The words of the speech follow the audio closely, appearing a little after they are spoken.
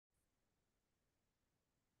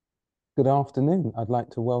Good afternoon. I'd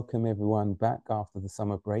like to welcome everyone back after the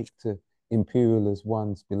summer break to Imperial as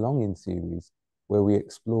One's Belonging series, where we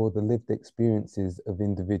explore the lived experiences of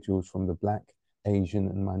individuals from the Black, Asian,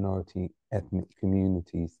 and minority ethnic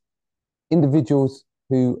communities. Individuals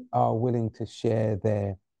who are willing to share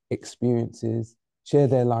their experiences, share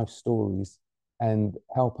their life stories, and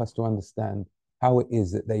help us to understand how it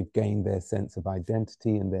is that they've gained their sense of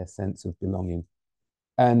identity and their sense of belonging.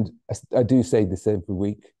 And I do say this every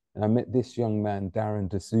week. And I met this young man, Darren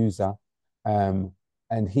de Souza, um,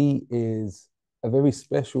 and he is a very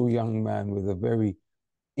special young man with a very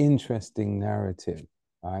interesting narrative,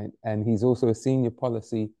 right? And he's also a senior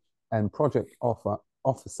policy and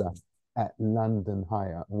officer at London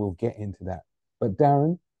Hire. We'll get into that. But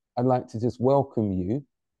Darren, I'd like to just welcome you.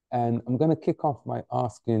 And I'm going to kick off by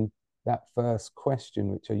asking that first question,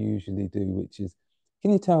 which I usually do, which is,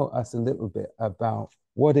 can you tell us a little bit about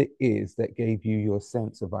what it is that gave you your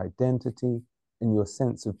sense of identity and your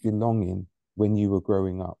sense of belonging when you were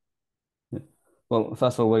growing up? Yeah. Well,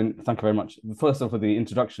 first of all, Wayne, thank you very much. First off, for the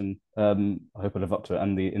introduction, I hope I live up to it,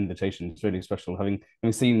 and the invitation. It's really special having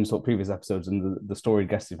seen sort of previous episodes and the storied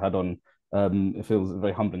guests you've had on. It feels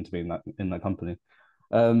very humbling to be in that company.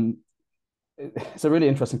 Um, it's a really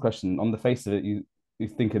interesting question. On the face of it, you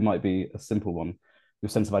think it might be a simple one, your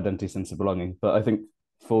sense of identity, sense of belonging. But I think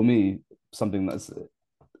for me, something that's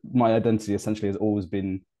my identity essentially has always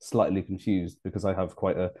been slightly confused because I have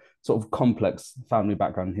quite a sort of complex family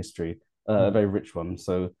background and history, a very rich one.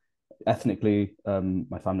 So ethnically,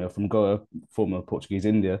 my family are from Goa, former Portuguese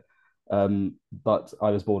India, but I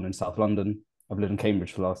was born in South London. I've lived in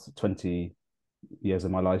Cambridge for the last 20 years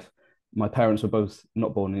of my life. My parents were both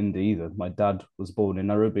not born in India either. My dad was born in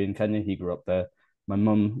Nairobi in Kenya. He grew up there. My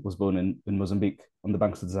mum was born in Mozambique on the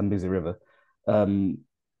banks of the Zambezi River. Um,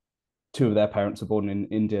 Two of their parents were born in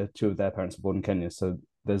India, two of their parents were born in Kenya. So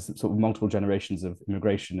there's sort of multiple generations of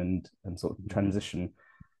immigration and sort of transition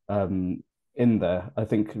in there. I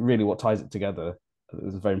think really what ties it together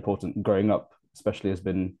is very important growing up, especially has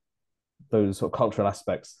been those sort of cultural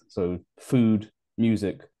aspects. So food,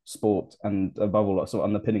 music, sport, and above all, sort of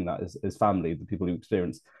underpinning that is family, the people who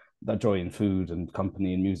experience that joy in food and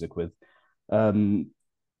company and music with. Um,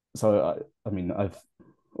 I mean, I've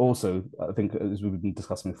also, I think, as we've been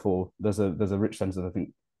discussing before, there's a rich sense of, I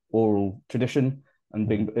think, oral tradition and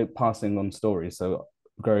being passing on stories. So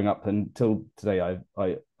growing up until today,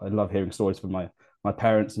 I love hearing stories from my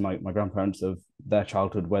parents and my grandparents of their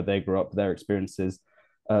childhood, where they grew up, their experiences,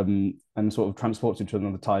 and sort of transports you to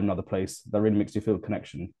another time, another place. That really makes you feel a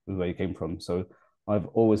connection with where you came from. So I've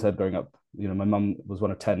always heard growing up, my mum was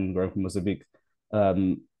one of 10 growing up in Mozambique.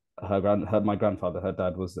 Um, my grandfather, her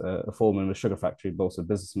dad was a foreman of a sugar factory, but also a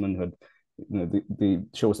businessman who had,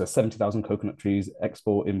 she always says 70,000 coconut trees,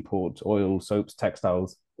 export, import, oil, soaps,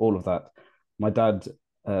 textiles, all of that. My dad,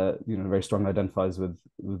 very strongly identifies with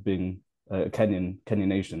being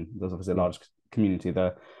Kenyan Asian. There's obviously a large community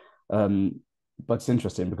there. But it's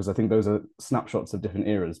interesting because I think those are snapshots of different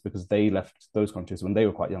eras because they left those countries when they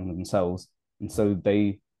were quite young themselves. And so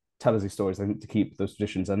they tell us these stories, I think, to keep those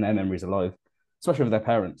traditions and their memories alive, especially with their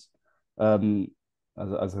parents. Um,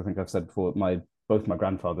 as I think I've said before, both my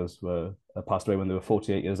grandfathers were passed away when they were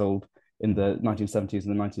 48 years old in the 1970s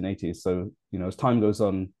and the 1980s. So, as time goes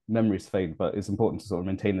on, memories fade, but it's important to sort of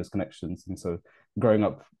maintain those connections. And so growing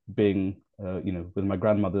up being, with my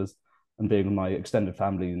grandmothers and being with my extended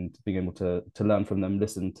family and being able to learn from them,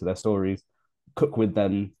 listen to their stories, cook with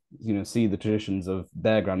them, see the traditions of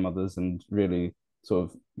their grandmothers and really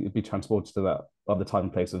sort of be transported to that other time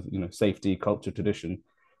and place of, safety, culture, tradition,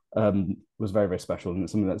 was very, very special. And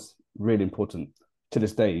it's something that's really important to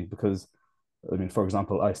this day because, I mean, for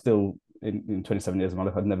example, I still, in 27 years of my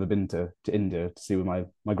life, I've never been to India to see where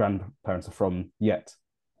my grandparents are from yet.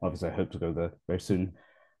 Obviously, I hope to go there very soon.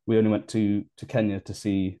 We only went to Kenya to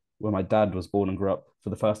see where my dad was born and grew up for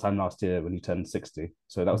the first time last year when he turned 60.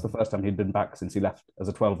 So that was the first time he'd been back since he left as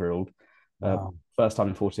a 12-year-old. Wow. First time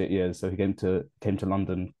in 48 years. So he came to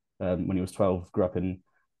London when he was 12, grew up in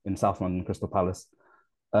South London, Crystal Palace.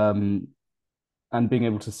 And being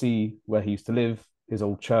able to see where he used to live, his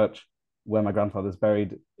old church, where my grandfather's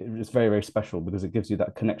buried, it's very, very special because it gives you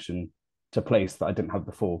that connection to place that I didn't have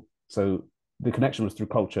before. So the connection was through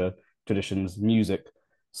culture, traditions, music,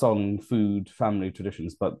 song, food, family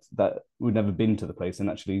traditions, but that we'd never been to the place, and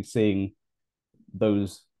actually seeing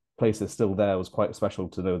those places still there was quite special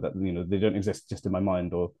to know that they don't exist just in my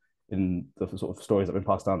mind or in the sort of stories that have been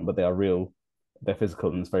passed down, but they are real, they're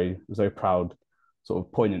physical, and it's very proud, sort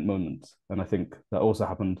of poignant moment. And I think that also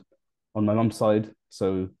happened on my mum's side.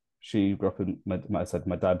 So she grew up in, I said,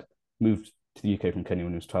 my dad moved to the UK from Kenya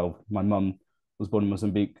when he was 12. My mum was born in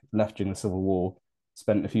Mozambique, left during the Civil War,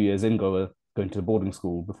 spent a few years in Goa, going to boarding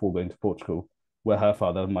school before going to Portugal, where her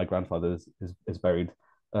father, my grandfather, is buried.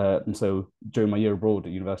 And so during my year abroad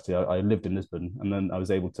at university, I lived in Lisbon, and then I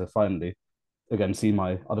was able to finally, again, see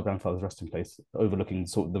my other grandfather's resting place overlooking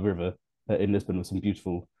sort of the river in Lisbon with some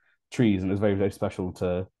beautiful trees, and it was very, very special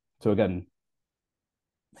to again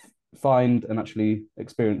find and actually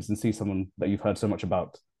experience and see someone that you've heard so much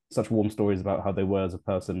about, such warm stories about how they were as a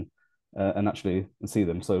person, and actually see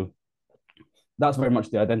them. So that's very much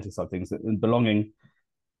the identity side of things, and belonging.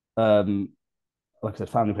 Like I said,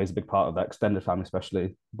 family plays a big part of that, extended family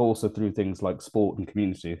especially, but also through things like sport and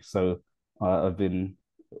community. So I've been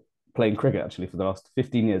playing cricket actually for the last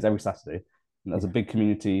 15 years every Saturday, and there's a big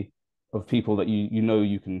community of people that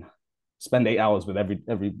you can spend 8 hours with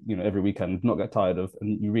every weekend, not get tired of,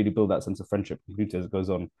 and you really build that sense of friendship and community as it goes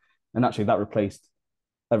on. And actually, that replaced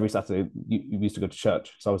every Saturday you used to go to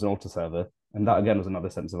church. So I was an altar server, and that again was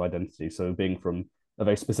another sense of identity. So being from a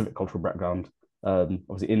very specific cultural background,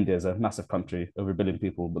 obviously India is a massive country, over 1 billion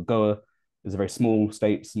people, but Goa is a very small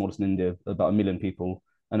state, smallest in India, about 1 million people,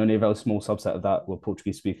 and only a very small subset of that were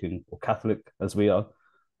Portuguese speaking or Catholic, as we are.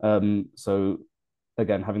 So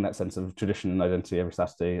again, having that sense of tradition and identity every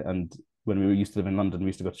Saturday. And when we used to live in London, we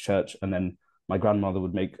used to go to church, and then my grandmother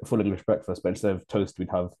would make a full English breakfast, but instead of toast, we'd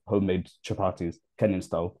have homemade chapatis, Kenyan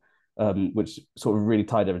style, which sort of really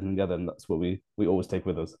tied everything together, and that's what we always take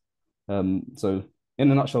with us. So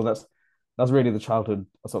in a nutshell, that's really the childhood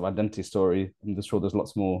sort of identity story. I'm sure there's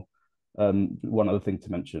lots more. One other thing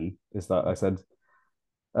to mention is that I said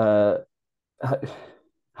uh,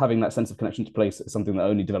 having that sense of connection to place is something that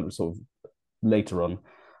only developed sort of later on.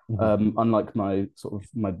 Unlike my sort of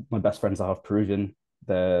my best friends are half Peruvian.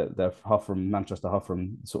 They're half from Manchester, half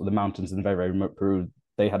from sort of the mountains in very, very remote Peru.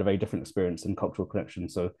 They had a very different experience and cultural connection.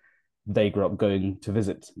 So they grew up going to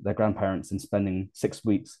visit their grandparents and spending 6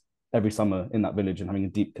 weeks every summer in that village and having a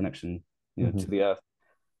deep connection, to the earth.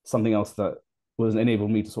 Something else that was enabled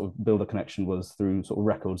me to sort of build a connection was through sort of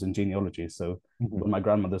records and genealogy. So when my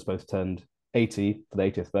grandmothers both turned 80 for their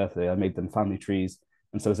 80th birthday, I made them family trees.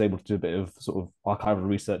 And so I was able to do a bit of sort of archival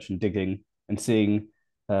research and digging and seeing,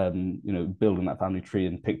 building that family tree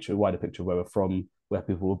and wider picture of where we're from, where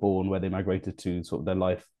people were born, where they migrated to, sort of their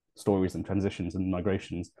life stories and transitions and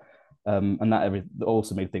migrations. And that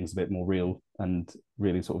also made things a bit more real and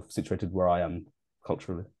really sort of situated where I am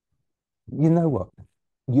culturally. You know what?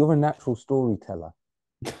 You're a natural storyteller.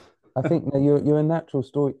 I think that you're a natural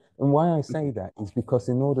story. And why I say that is because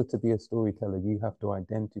in order to be a storyteller, you have to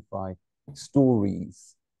identify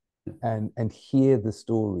stories and hear the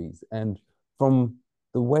stories. And from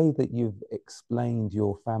the way that you've explained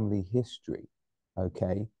your family history,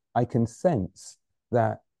 okay, I can sense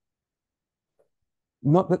that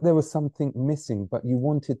not that there was something missing, but you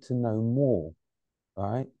wanted to know more,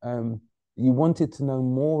 right? You wanted to know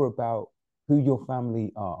more about who your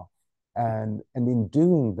family are. And in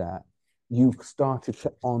doing that, you started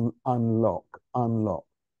to unlock.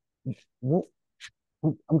 What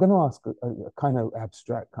I'm going to ask a kind of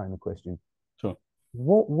abstract kind of question. Sure.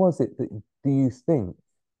 What was it that do you think,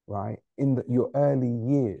 right, in your early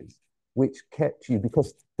years, which kept you?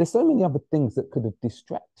 Because there's so many other things that could have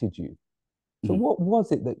distracted you. So what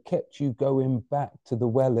was it that kept you going back to the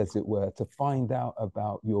well, as it were, to find out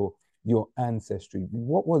about your ancestry?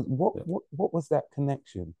 What was that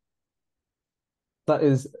connection?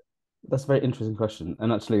 That's a very interesting question.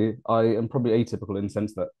 And actually, I am probably atypical in the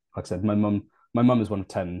sense that, like I said, my mum is one of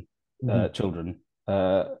 10 children.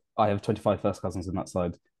 I have 25 first cousins in that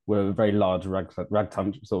side. We're a very large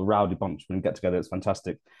ragtime sort of rowdy bunch. When we get together, it's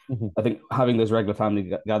fantastic. I think having those regular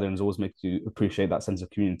family gatherings always makes you appreciate that sense of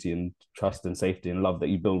community and trust and safety and love that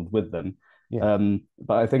you build with them. Yeah.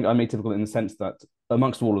 But I think I'm atypical in the sense that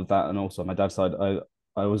amongst all of that, and also on my dad's side,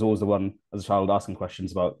 I was always the one as a child asking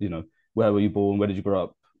questions about, where were you born? Where did you grow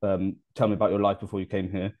up? Tell me about your life before you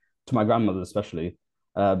came here, to my grandmother especially.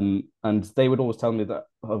 And they would always tell me that,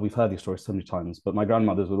 oh, we've heard these stories so many times, but my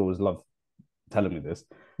grandmothers would always love telling me this.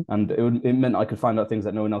 And it meant I could find out things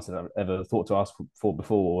that no one else had ever thought to ask for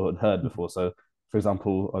before or had heard before. So, for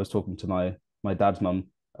example, I was talking to my dad's mum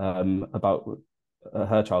about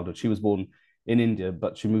her childhood. She was born in India,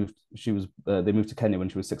 but they moved to Kenya when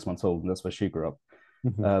she was 6 months old, and that's where she grew up.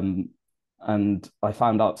 And I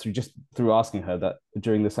found out through asking her that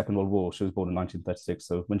during the Second World War, she was born in 1936.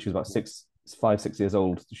 So when she was about 6 years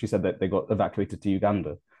old, she said that they got evacuated to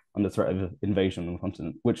Uganda under threat of invasion on the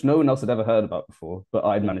continent, which no one else had ever heard about before. But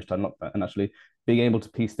I'd managed to unlock that, and actually being able to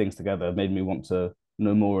piece things together made me want to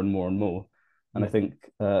know more and more and more. And I think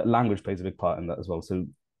language plays a big part in that as well. So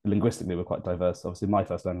linguistically, we're quite diverse. Obviously, my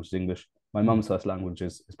first language is English. My mum's first language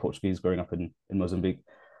is Portuguese, growing up in Mozambique.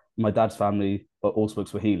 My dad's family all spoke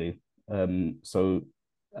Swahili. So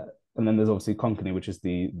and then there's obviously Konkani, which is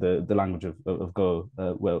the language of Go.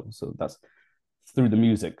 Well, so that's through the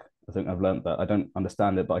music. I think I've learned that. I don't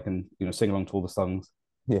understand it, but I can sing along to all the songs.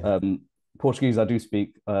 Yeah. Portuguese I do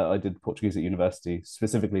speak. I did Portuguese at university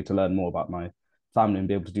specifically to learn more about my family and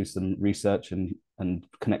be able to do some research and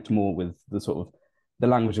connect more with the sort of the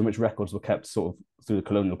language in which records were kept sort of through the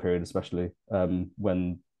colonial period, especially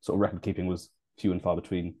when sort of record keeping was few and far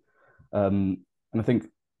between. And I think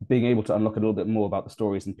being able to unlock a little bit more about the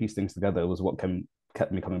stories and piece things together was what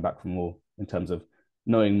kept me coming back for more in terms of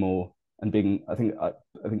knowing more and being. I think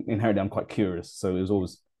inherently I'm quite curious, so it was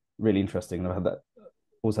always really interesting, and I've had that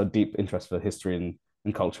also deep interest for history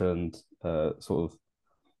and culture and sort of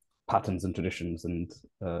patterns and traditions, and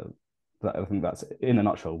I think that's in a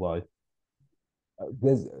nutshell why.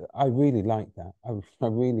 There's, I really like that. I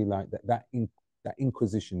really like that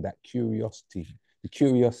inquisition, that curiosity, the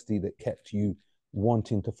curiosity that kept you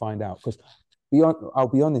wanting to find out. Because I'll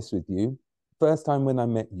be honest with you, first time when I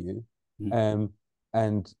met you, Mm-hmm.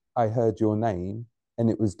 and I heard your name,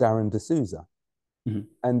 and it was Darren de Souza. Mm-hmm.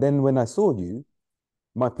 And then when I saw you,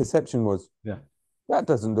 my perception was, Yeah. that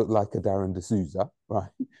doesn't look like a Darren de Souza,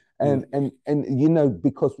 right? Yeah. And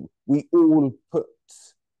because we all put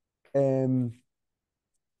um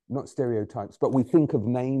not stereotypes, but we think of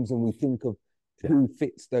names and we think of Yeah. who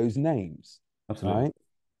fits those names, Absolutely. right?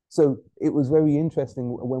 So it was very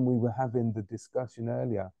interesting when we were having the discussion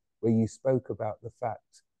earlier, where you spoke about the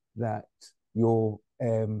fact that your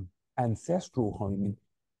ancestral home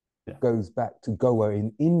Yeah. goes back to Goa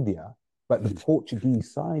in India, but the Mm-hmm.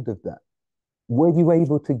 Portuguese side of that, were you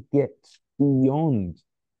able to get beyond?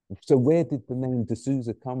 So where did the name De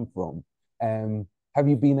Souza come from? Have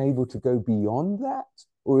you been able to go beyond that?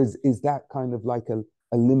 Or is that kind of like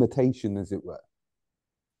a limitation, as it were?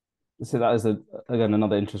 So that is again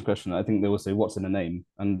another interesting question. I think they will say what's in a name,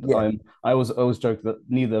 and Yeah. I always joke that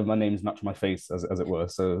neither of my names match my face, as it were.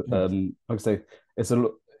 So Yes. like I say, it's a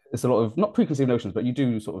lot of not preconceived notions, but you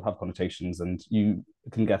do sort of have connotations, and you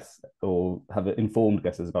can guess or have informed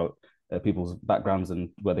guesses about people's backgrounds and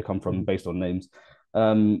where they come from Mhm. based on names.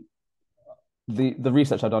 Um, the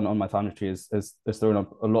research I've done on my family tree is thrown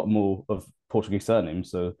up a lot more of Portuguese surnames.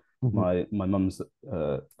 So Mhm. my mum's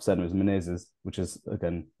surname is Menezes, which is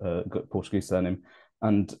again a good Portuguese surname,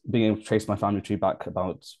 and being able to trace my family tree back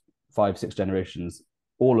about 5, 6 generations,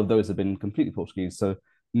 all of those have been completely Portuguese. So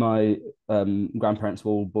my grandparents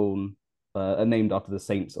were all born are named after the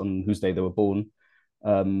saints on whose day they were born.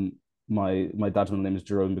 Um, my dad's middle name is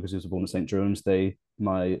Jerome because he was born on St. Jerome's Day.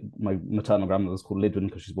 My maternal grandmother was called Lidwin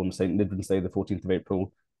because she was born on St. Lidwin's Day, the 14th of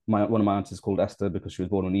April. One of my aunts is called Esther because she was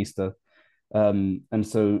born on Easter. And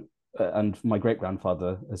so and my great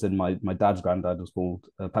grandfather, as in my dad's granddad, was called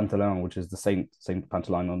Pantaleon, which is the Saint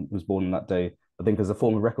Pantaleon, was born on that day. I think as a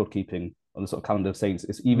form of record keeping on the sort of calendar of saints,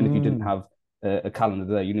 it's even if you didn't Mm. have a calendar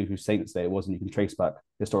there, you knew whose Saints Day it was, and you can trace back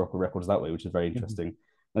historical records that way, which is very Mhm. interesting.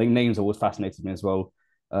 I think names always fascinated me as well.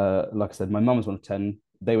 Like I said, my mum was one of 10.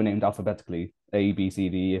 They were named alphabetically A, B, C,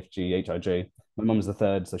 D, E, F, G, H, I, J. My mum is the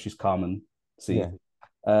third, so she's Carmen Yeah.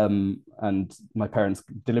 C. And my parents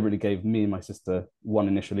deliberately gave me and my sister one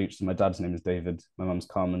initial each. So my dad's name is David, my mum's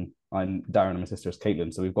Carmen, I'm Darren, and my sister is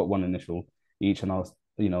Caitlin. So we've got one initial each, and our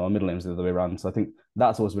middle names are the other way around. So I think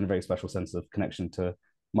that's always been a very special sense of connection to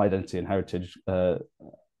my identity and heritage.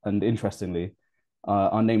 And interestingly,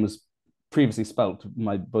 our name was previously spelt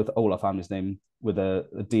both all our family's name with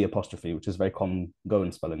a D apostrophe, which is very common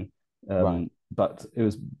Goan spelling. Right. But it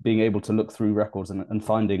was being able to look through records and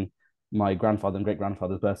finding my grandfather and great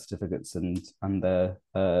grandfather's birth certificates and their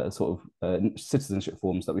sort of citizenship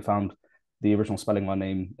forms that we found the original spelling of my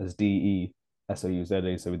name as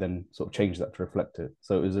DESOUZA. So we then sort of changed that to reflect it.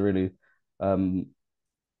 So it was a really,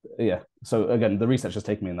 yeah. So again, the research has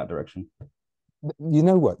taken me in that direction. You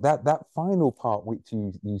know what? That final part which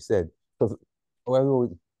you said, because well,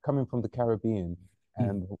 coming from the Caribbean,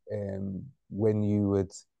 Mm. and when you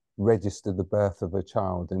would register the birth of a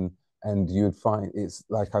child, and you'd find it's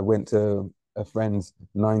like I went to a friend's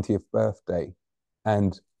 90th birthday,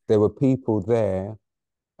 and there were people there,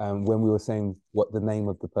 when we were saying what the name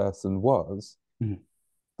of the person was, Mm.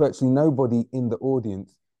 virtually nobody in the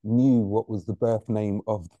audience knew what was the birth name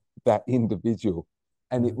of that individual.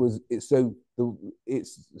 And Mm.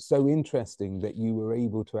 it's so interesting that you were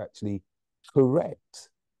able to actually correct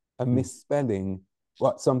a Mm. misspelling,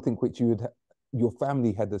 what something which your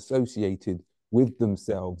family had associated with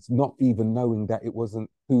themselves, not even knowing that it wasn't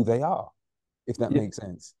who they are, if that Yeah. makes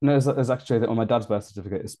sense. No, it's actually that on my dad's birth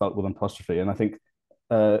certificate it's spelled with an apostrophe, and I think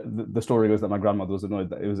the story goes that my grandmother was annoyed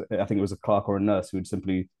that it was, I think it was a clerk or a nurse who had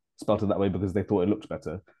simply spelt it that way because they thought it looked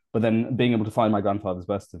better. But then being able to find my grandfather's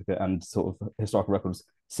birth certificate and sort of historical records,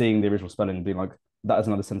 seeing the original spelling, and being like, that is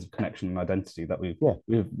another sense of connection and identity that Yeah,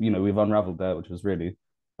 we've unraveled there, which was really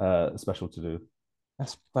special to do.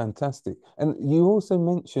 that's fantastic. And you also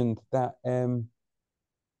mentioned that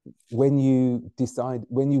when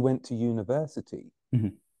you went to university,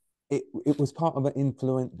 Mhm. it was part of an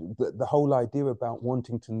influence. The whole idea about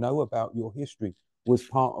wanting to know about your history was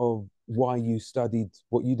part of why you studied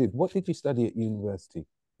what you did. What did you study at university?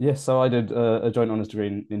 Yes, so I did a joint honours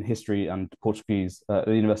degree in history and Portuguese at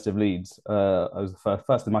the University of Leeds. I was the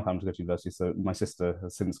first in my family to go to university, so my sister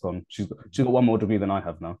has since gone. She's got one more degree than I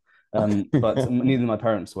have now. But neither of my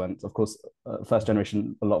parents went. Of course, first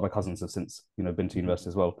generation, a lot of my cousins have since been to university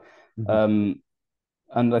as well. Mhm, Um,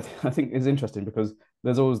 and I think it's interesting because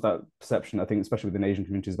there's always that perception, I think, especially within Asian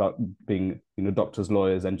communities, about being doctors,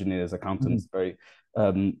 lawyers, engineers, mhm, accountants, very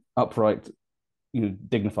upright,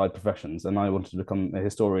 dignified professions. And I wanted to become a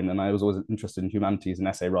historian, and I was always interested in humanities and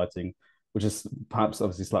essay writing, which is perhaps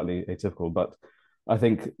obviously slightly atypical. But I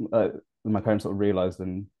think my parents sort of realized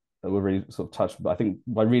and were really sort of touched. But I think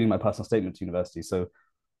by reading my personal statement to university, so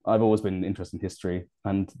I've always been interested in history,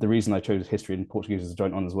 and the reason I chose history and Portuguese as a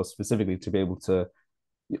joint honors was specifically to be able to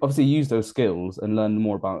obviously use those skills and learn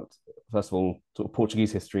more about, first of all, sort of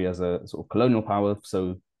Portuguese history as a sort of colonial power.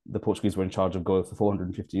 So the Portuguese were in charge of Goa for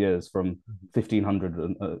 450 years, from 1500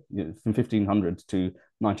 from 1500 to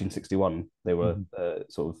 1961. They were mhm,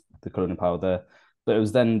 sort of the colonial power there. But it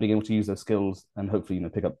was then being able to use those skills and hopefully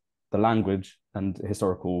pick up the language and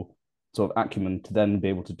historical sort of acumen to then be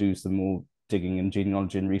able to do some more digging in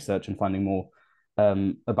genealogy and research and finding more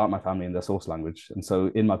about my family and their source language. And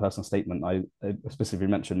so in my personal statement, I specifically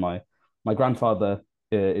mentioned my grandfather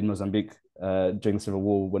in Mozambique during the Civil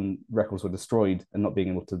War, when records were destroyed, and not being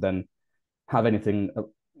able to then have anything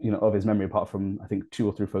of his memory apart from, I think, two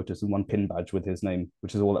or three photos and one pin badge with his name,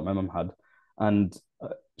 which is all that my mum had. And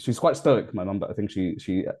she's quite stoic, my mum, but I think she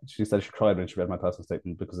said she cried when she read my personal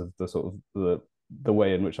statement because of the sort of the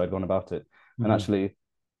way in which I'd gone about it. And mhm, actually,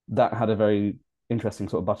 that had a very interesting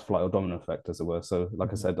sort of butterfly or domino effect, as it were. So,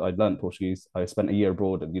 like I mhm, said, I learned Portuguese. I spent a year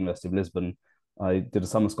abroad at the University of Lisbon. I did a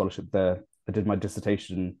summer scholarship there. I did my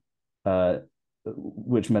dissertation, uh,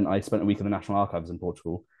 which meant I spent a week in the National Archives in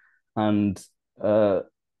Portugal. And uh,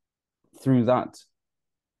 through that,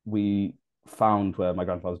 we found where my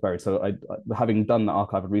grandfather was buried. So, having done that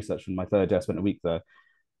archival research in my third year, I spent a week there.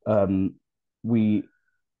 Um, we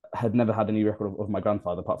had never had any record of my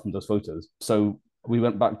grandfather apart from those photos. So we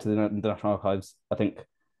went back to the National Archives, I think,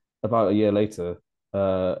 about a year later,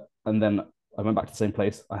 and then I went back to the same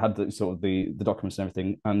place. I had the documents and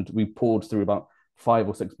everything, and we poured through about 5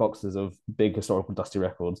 or 6 boxes of big historical dusty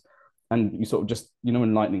records. And you sort of just,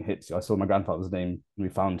 when lightning hits you, I saw my grandfather's name, and we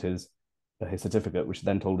found his certificate, which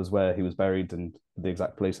then told us where he was buried and the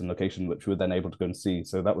exact place and location, which we were then able to go and see.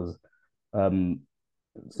 So um,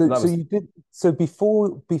 So, that so was you did. So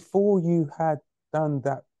before you had done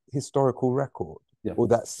that historical record yeah, or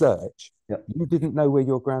that search, yeah. you didn't know where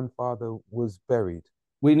your grandfather was buried.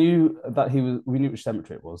 We knew that we knew which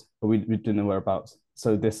cemetery it was, but we didn't know whereabouts.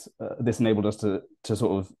 So this enabled us to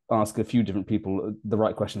sort of ask a few different people the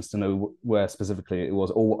right questions to know where specifically it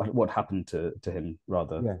was, or what happened to him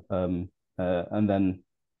rather. Yeah. And then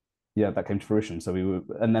yeah, that came to fruition. So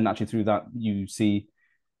and then actually through that you see,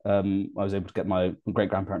 I was able to get my great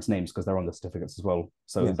grandparents' names because they're on the certificates as well.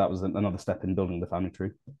 So Yes. that was another step in building the family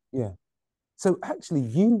tree. Yeah. So actually,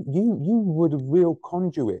 you were the real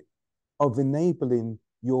conduit of enabling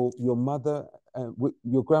your mother,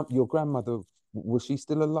 your grandmother. Was she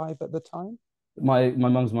still alive at the time? My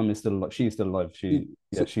mum's mum is still alive. She's still alive. Did,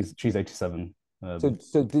 so, She's 87.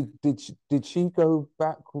 did she go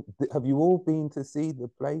back? Have you all been to see the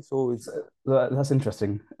place, or is So that's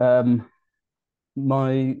interesting.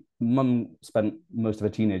 My mum spent most of her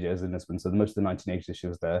teenage years in Lisbon, so most of the 1980s she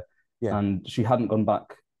was there, yeah, and she hadn't gone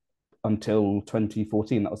back until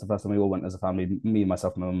 2014. That was the first time we all went as a family, me,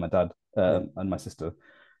 myself, my mum, my dad, yeah, and my sister.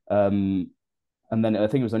 Um, and then I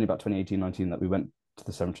think it was only about 2018, 19 that we went to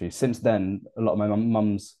the cemetery. Since then, a lot of my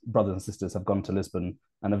mum's brothers and sisters have gone to Lisbon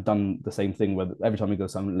and have done the same thing where every time we go,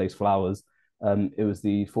 someone lays flowers. It was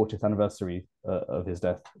the 40th anniversary of his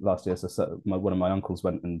death last year. One of my uncles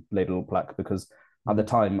went and laid a little plaque because at the mhm,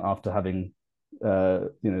 time, after having,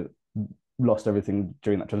 lost everything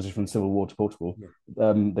during that transition from the Civil War to Portugal, yeah,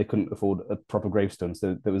 they couldn't afford a proper gravestone.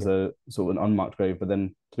 So there was yeah, a sort of an unmarked grave, but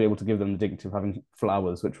then to be able to give them the dignity of having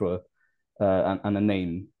flowers, which were and a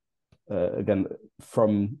name again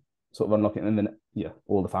from sort of unlocking, and then yeah,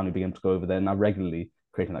 all the family being able to go over there now regularly,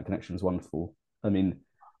 creating that connection is wonderful. I mean,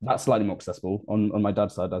 that's slightly more accessible. On my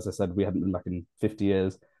dad's side, as I said, we hadn't been back in 50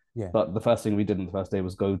 years. Yeah. But the first thing we did on the first day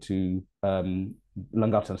was go to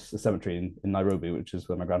Langata Cemetery in Nairobi, which is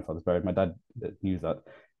where my grandfather's buried. My dad knew that.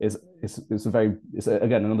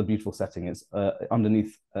 Again another beautiful setting. It's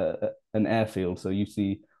underneath an airfield, so you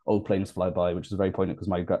see old planes fly by, which is very poignant because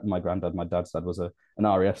my granddad, my dad's dad, was an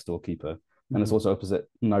RAF storekeeper, and it's also opposite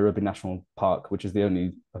Nairobi National Park, which is the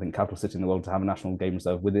only, I think, capital city in the world to have a national game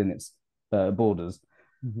reserve within its borders.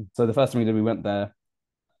 So the first thing we did, we went there,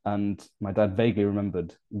 and my dad vaguely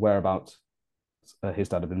remembered whereabouts his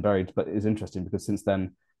dad had been buried. But it's interesting because since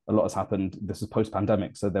then, a lot has happened. This is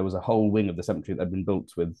post-pandemic, so there was a whole wing of the cemetery that had been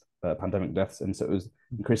built with pandemic deaths, and so it was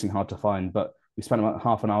increasingly hard to find. But we spent about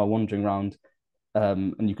half an hour wandering around,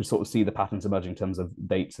 and you could sort of see the patterns emerging in terms of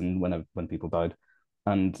dates and when people died.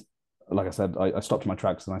 And like I said, I stopped in my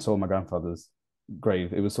tracks and I saw my grandfather's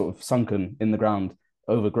grave. It was sort of sunken in the ground,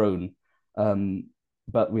 overgrown.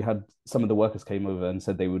 But we had some of the workers came over and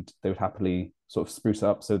said they would happily sort of spruce it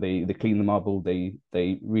up. So they cleaned the marble, they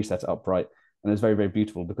reset it upright, and it was very, very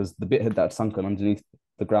beautiful because the bit that had sunken underneath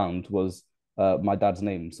the ground was my dad's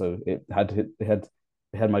name. So it had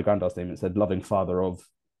my granddad's name. It said "loving father of,"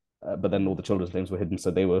 but then all the children's names were hidden,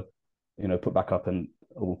 so they were, put back up and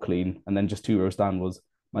all clean. And then just 2 rows down was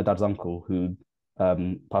my dad's uncle, who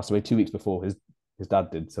passed away 2 weeks before his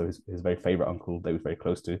dad did. So his very favorite uncle they were very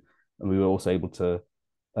close to, and we were also able to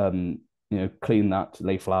clean that,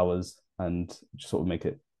 lay flowers, and just sort of make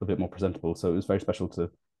it a bit more presentable. So it was very special to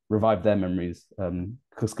revive their memories,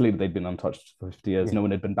 because clearly they'd been untouched for 50 years. No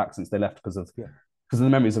one had been back since they left because of the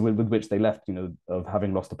memories with which they left, of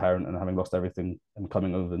having lost a parent and having lost everything and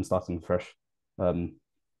coming over and starting fresh. But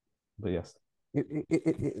yes,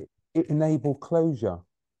 it enabled closure.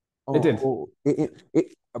 It did.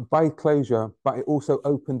 It by closure, but it also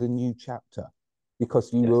opened a new chapter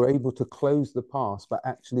because you were able to close the past, but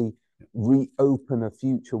actually reopen a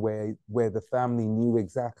future where the family knew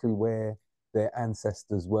exactly where their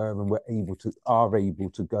ancestors were and are able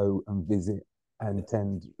to go and visit and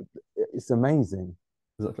tend. It's amazing.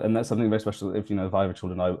 And that's something very special. If I have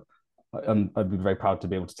children, I'd be very proud to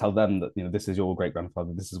be able to tell them that this is your great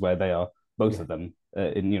grandfather. This is where they are, both of them,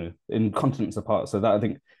 in continents apart. So that, I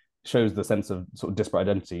think, shows the sense of sort of disparate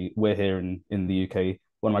identity. We're here in the UK.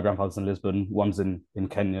 One of my grandfathers in Lisbon. One's in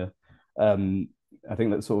Kenya. I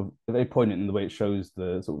think that's sort of very poignant in the way it shows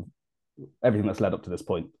the sort of everything that's led up to this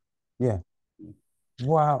point. Yeah.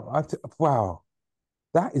 Wow. Wow.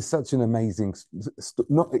 That is such an amazing.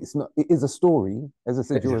 It is a story. As I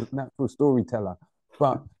said, you're a natural storyteller,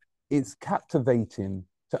 but it's captivating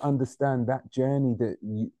to understand that journey that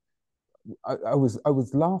you. I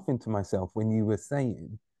was laughing to myself when you were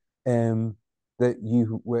saying that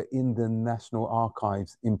you were in the National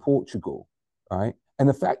Archives in Portugal, right? And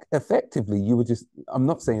effectively, you were just, I'm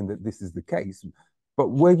not saying that this is the case, but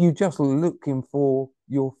were you just looking for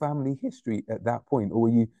your family history at that point, or were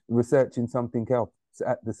you researching something else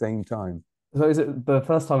at the same time? So is it the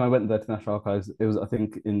first time I went there to National Archives? It was, I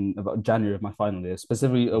think, in about January of my final year,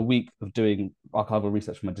 specifically a week of doing archival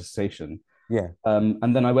research for my dissertation. Yeah.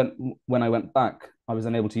 And then when I went back, I was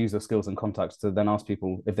then able to use those skills and contacts to then ask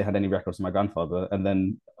people if they had any records of my grandfather. And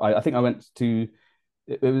then I think I went to,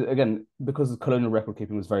 it was, again, because colonial record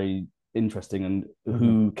keeping was very interesting, and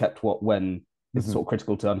who kept what when is sort of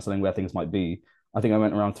critical to understanding where things might be. I think I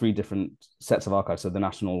went around 3 different sets of archives. So the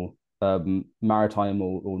National Maritime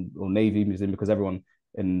or Navy Museum, because everyone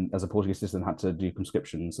as a Portuguese citizen had to do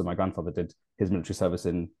conscription. So my grandfather did his military service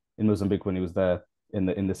in Mozambique when he was there in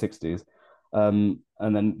the 60s. And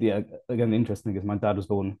then again, the interesting thing is my dad was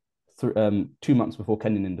born 2 months before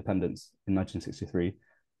Kenyan independence in 1963.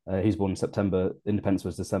 He's born in September, independence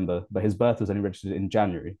was December, but his birth was only registered in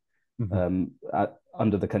January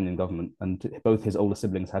under the Kenyan government. And both his older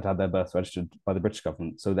siblings had their births registered by the British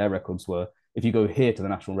government. So their records were, if you go here to the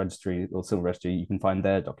National Registry or Civil Registry, you can find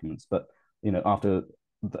their documents. But, after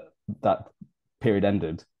that period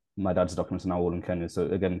ended, my dad's documents are now all in Kenya. So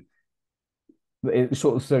again, it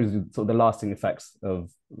sort of shows sort of the lasting effects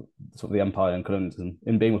of sort of the empire and colonialism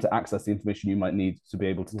in being able to access the information you might need to be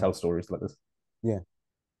able to tell stories like this. Yeah,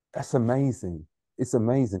 that's amazing. It's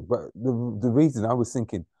amazing. But the reason I was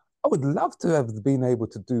thinking, I would love to have been able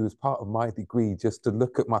to do as part of my degree, just to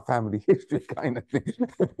look at my family history kind of thing,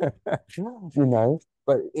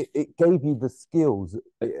 but it gave you the skills.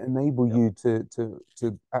 It enabled you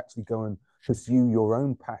to actually go and pursue your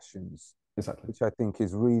own passions, exactly, which I think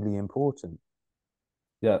is really important.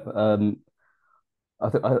 Yeah, I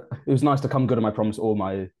think it was nice to come good on my promise or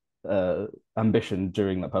my ambition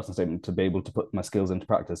during that personal statement to be able to put my skills into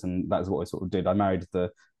practice, and that is what I sort of did. I married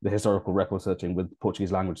the historical record searching with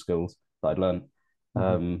Portuguese language skills, that I'd learned.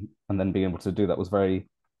 Mm-hmm. And then being able to do that it was a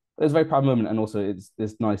very proud moment. And also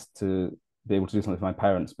it's nice to be able to do something for my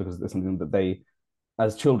parents, because it's something that they,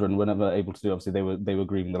 as children, were never able to do. Obviously, they were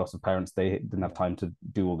grieving the loss of parents. They didn't have time to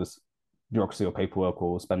do all this bureaucracy or paperwork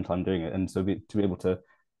or spend time doing it. And so to be able to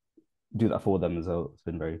do that for them as well, it's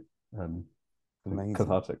been very Amazing.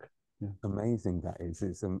 cathartic. Yeah. Amazing that is.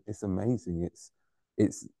 It's amazing.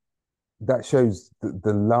 It's that shows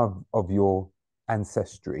the love of your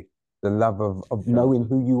ancestry, the love of Yeah. knowing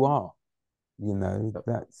who you are. You know,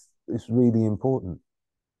 Yep. it's really important.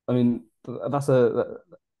 I mean, that's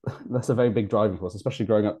a very big driving force, especially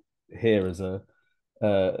growing up here as a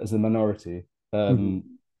minority. Mhm.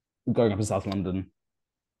 Growing up in South London,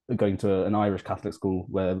 going to an Irish Catholic school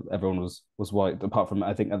where everyone was white. Apart from,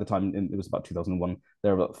 I think at the time it was about 2001,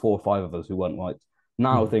 there were about 4 or 5 of us who weren't white.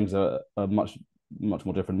 Now Mhm. things are much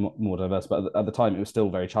more different, more diverse. But at the time, it was still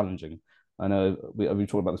very challenging. I know we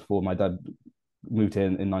talked about this before. My dad moved here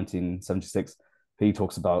in 1976. He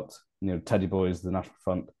talks about Teddy Boys, the National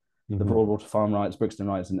Front, the Mhm. Broadwater Farm riots, Brixton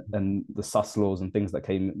riots, and the sus laws and things that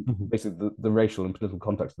came, Mhm. basically the racial and political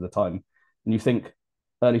context of the time. And you think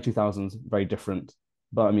early 2000s, very different.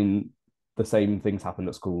 But I mean, the same things happened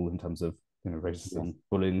at school in terms of Yes. racism,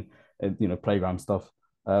 bullying, playground stuff.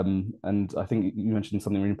 And I think you mentioned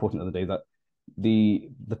something really important the other day, that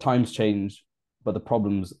the times change, but the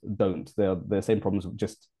problems don't. They're the same problems,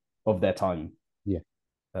 just of their time. Yeah.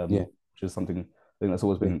 Yeah. Which is something I think that's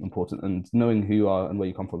always Yeah. been important. And knowing who you are and where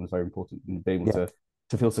you come from is very important, and being able Yeah.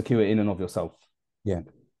 to feel secure in and of yourself. I Yeah.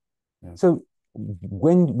 think. Yeah. So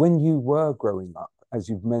when you were growing up, as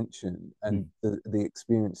you've mentioned, and Mm. the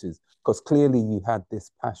experiences, because clearly you had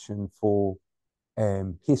this passion for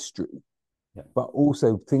history, Yeah. but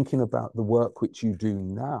also thinking about the work which you do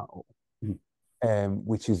now, Mm.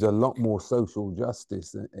 which is a lot more social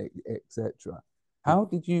justice, etc. How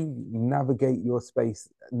did you navigate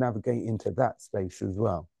into that space as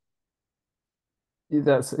well?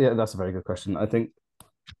 That's a very good question. I think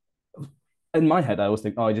in my head, I always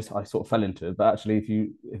think, oh, I sort of fell into it. But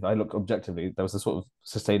actually, if I look objectively, there was a sort of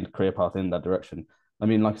sustained career path in that direction. I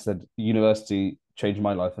mean, like I said, university changed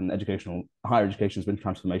my life, and higher education has been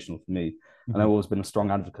transformational for me, and I've Mhm. always been a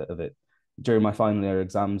strong advocate of it. During my final year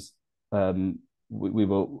exams, we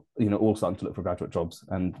were all starting to look for graduate jobs,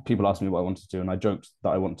 and people asked me what I wanted to do, and I joked that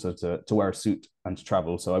I wanted to wear a suit and to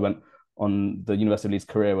travel. So I went on the University of Leeds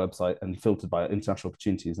career website and filtered by international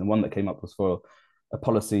opportunities, and one that came up was for a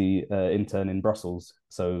policy intern in Brussels.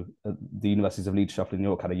 So the Universities of Leeds, Sheffield, and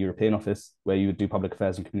York had a European office where you would do public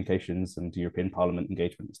affairs and communications and European Parliament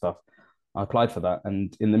engagement and stuff. I applied for that,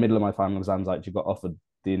 and in the middle of my final exams, I actually got offered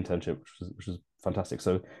the internship, which was fantastic.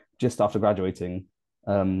 So just after graduating,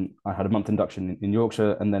 I had a month induction in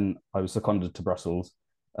Yorkshire, and then I was seconded to Brussels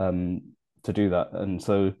um, to do that. And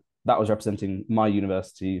so that was representing my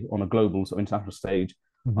university on a global, so international stage.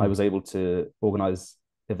 I Mhm. was able to organise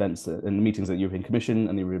events and meetings at the European Commission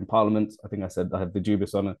and the European Parliament. I think I said I had the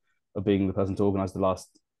dubious honour of being the person to organise the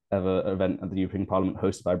last ever event at the European Parliament,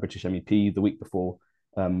 hosted by a British MEP the week before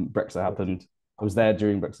Brexit happened. I was there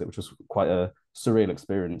during Brexit, which was quite a surreal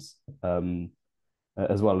experience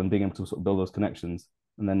as well, and being able to sort of build those connections.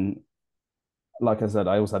 And then, like I said,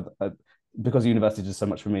 I also had because university did so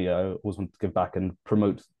much for me. I always wanted to give back and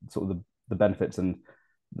promote sort of the benefits and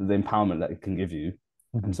the empowerment that it can give you.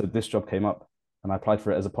 And Mhm. so this job came up, and I applied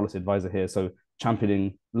for it as a policy advisor here. So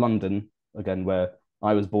championing London again, where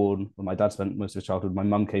I was born, where my dad spent most of his childhood. My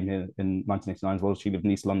mum came here in 1989 as well. She lived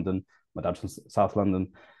in East London. My dad's from South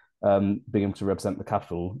London. Being able to represent the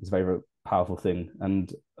capital is a very, very powerful thing.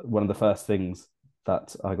 And one of the first things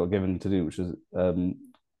that I got given to do, which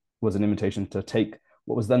was an invitation to take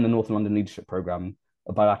what was then the North London Leadership Programme,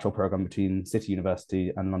 a bilateral programme between City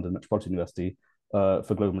University and London Metropolitan University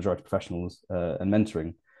for global majority professionals and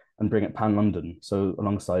mentoring, and bring it pan London. So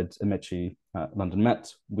alongside Amici at London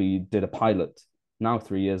Met, we did a pilot now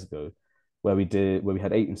 3 years ago, where we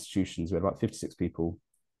had 8 institutions. We had about 56 people,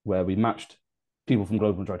 where we matched people from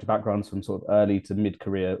global majority backgrounds from sort of early to mid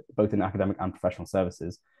career, both in academic and professional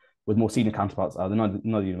services, with more senior counterparts at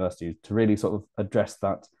another universities to really sort of address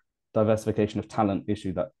that diversification of talent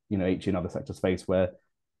issue that HE and other sectors face, where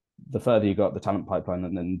the further you go up the talent pipeline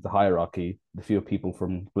and then the hierarchy, the fewer people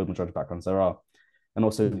from global majority backgrounds there are. And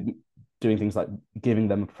also doing things like giving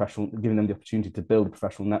them the opportunity to build a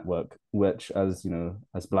professional network, which as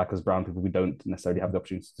black as brown people, we don't necessarily have the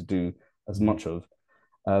opportunity to do as Mhm. much of.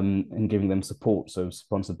 And giving them support. So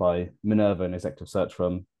sponsored by Minerva, an executive search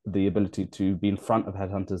firm, the ability to be in front of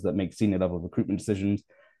headhunters that make senior level recruitment decisions,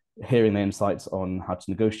 hearing their insights on how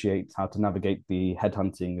to negotiate, how to navigate the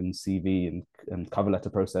headhunting and CV and cover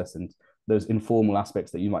letter process, and those informal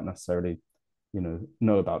aspects that you might necessarily,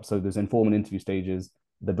 know about. So there's informal interview stages,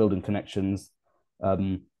 the building connections.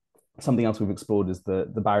 Something else we've explored is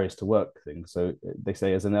the barriers to work thing. So they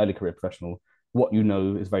say as an early career professional, what you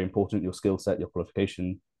know is very important, your skill set, your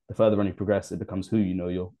qualification. The further on you progress, it becomes who you know,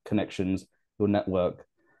 your connections, your network,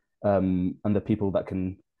 and the people that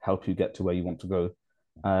can help you get to where you want to go.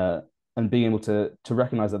 And being able to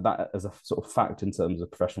recognize that as a sort of fact in terms of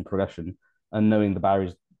professional progression, and knowing the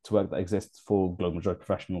barriers to work that exists for global majority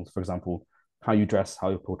professionals, for example, how you dress, how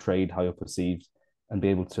you're portrayed, how you're perceived, and be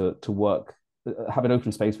able to work, have an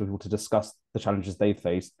open space for people to discuss the challenges they've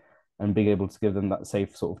faced, and being able to give them that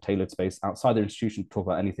safe sort of tailored space outside their institution to talk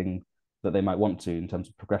about anything that they might want to in terms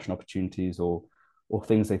of progression opportunities or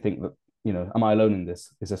things they think that, am I alone in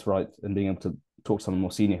this? Is this right? And being able to talk to someone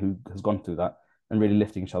more senior who has gone through that and really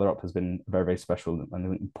lifting each other up has been very, very special and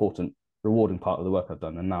an important, rewarding part of the work I've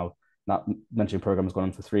done. And now that mentoring program has gone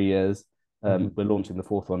on for 3 years. We're launching the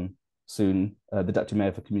fourth one soon. The Deputy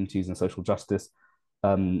Mayor for Communities and Social Justice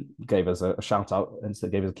gave us a shout out and so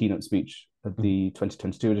gave us a keynote speech at the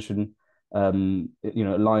 2022 edition. It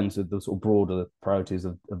aligns with the sort of broader priorities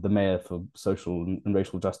of the mayor for social and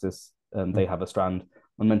racial justice. They have a strand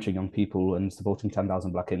on mentoring young people and supporting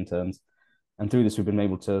 10,000 Black interns. And through this, we've been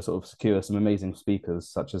able to sort of secure some amazing speakers,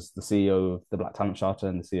 such as the CEO of the Black Talent Charter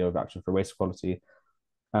and the CEO of Action for Race Equality,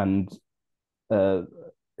 and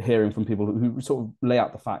hearing from people who sort of lay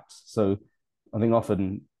out the facts. So I think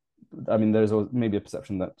often, there's maybe a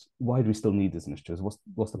perception that why do we still need these initiatives?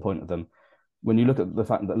 What's the point of them? When you look at the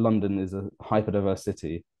fact that London is a hyper-diverse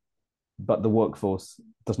city, but the workforce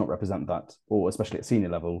does not represent that, or especially at senior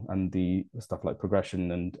level, and the stuff like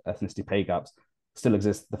progression and ethnicity pay gaps still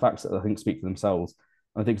exist, the facts that I think speak for themselves.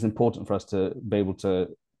 I think it's important for us to be able to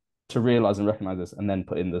realize and recognize this, and then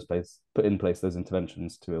put in place those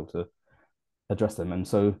interventions to be able to address them. And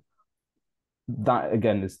so that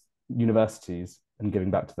again is universities and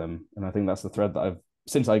giving back to them. And I think that's the thread that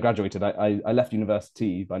since I graduated, I left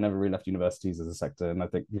university, but I never really left universities as a sector. And I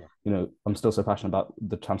think, I'm still so passionate about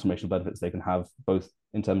the transformational benefits they can have, both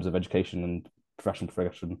in terms of education and professional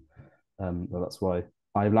progression. Well, that's why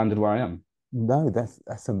I've landed where I am. No,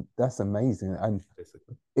 that's amazing. And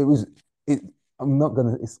I'm not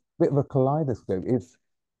gonna, it's a bit of a kaleidoscope.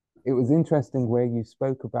 It was interesting where you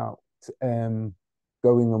spoke about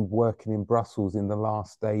going and working in Brussels in the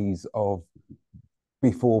last days of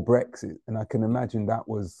before Brexit, and I can imagine that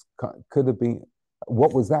could have been.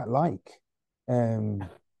 What was that like?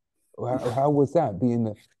 How was that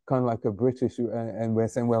being kind of like a British, and we're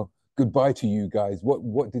saying, well, goodbye to you guys.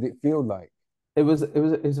 What did it feel like? It was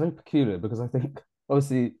very peculiar because I think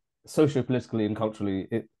obviously socio-politically and culturally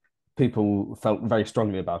people felt very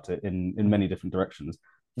strongly about it in many different directions.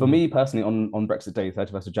 For me personally, on Brexit Day,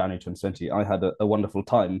 31st of January 2020, I had a wonderful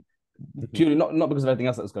time, purely not because of everything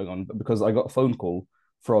else that was going on, but because I got a phone call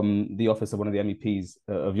from the office of one of the MEPs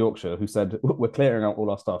of Yorkshire who said, we're clearing out all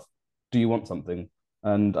our stuff. Do you want something?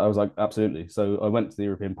 And I was like, absolutely. So I went to the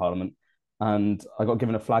European Parliament and I got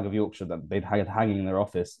given a flag of Yorkshire that they'd had hanging in their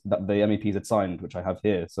office that the MEPs had signed, which I have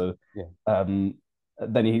here. So then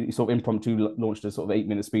he sort of impromptu launched a sort of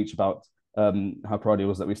 8-minute speech about how proud he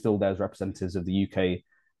was that we're still there as representatives of the UK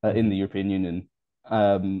in the European Union.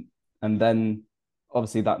 And then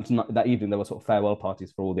obviously that evening there were sort of farewell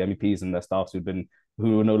parties for all the MEPs and their staffs who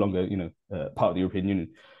were no longer part of the European Union.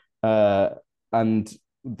 And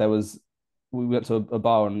we went to a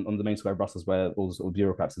bar on the main square of Brussels where all the sort of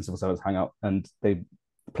bureaucrats and civil servants hang out, and they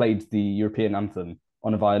played the European anthem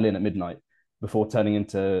on a violin at midnight before turning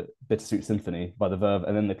into Bittersweet Symphony by the Verve,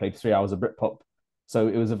 and then they played 3 hours of Britpop. So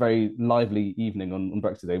it was a very lively evening on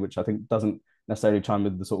Brexit Day, which I think doesn't necessarily chime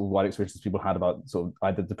with the sort of wide experiences people had about sort of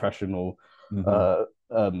either depression or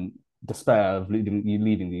despair of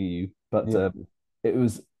leaving the EU. But it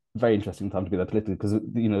was very interesting time to be there politically because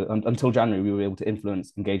until January we were able to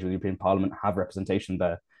influence, engage with the European Parliament, have representation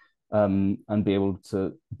there, and be able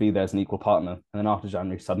to be there as an equal partner. And then after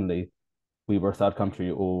January, suddenly we were a third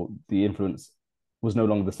country, or the influence was no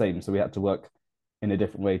longer the same. So we had to work in a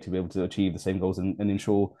different way to be able to achieve the same goals and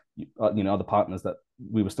ensure other partners that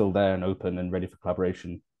we were still there and open and ready for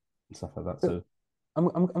collaboration and stuff like that. So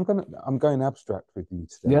I'm going abstract with you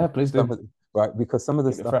today. Yeah, please do. Right, because some of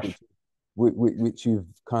the stuff which you've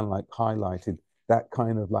kind of like highlighted, that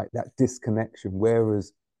kind of like that disconnection,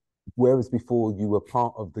 whereas before you were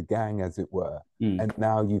part of the gang, as it were, and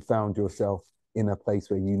now you found yourself in a place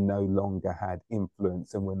where you no longer had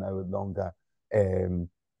influence and were no longer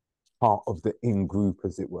part of the in-group,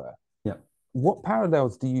 as it were. Yeah. What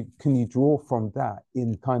parallels can you draw from that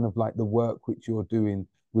in kind of like the work which you're doing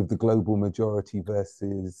with the global majority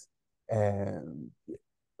versus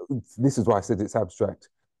this is why I said it's abstract.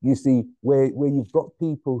 You see, where you've got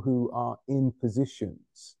people who are in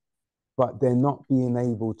positions, but they're not being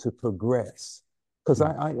able to progress. Because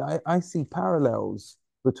I see parallels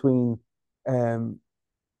between um,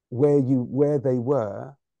 where they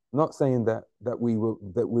were, not saying that we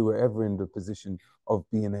were ever in the position of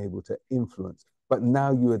being able to influence, but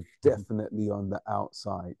now you are definitely on the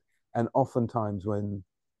outside. And oftentimes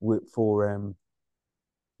for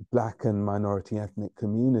Black and minority ethnic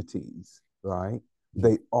communities, right,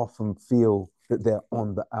 they often feel that they're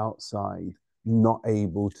on the outside, not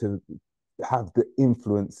able to have the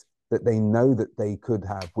influence that they know that they could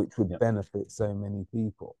have, which would benefit so many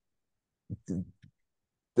people. I'm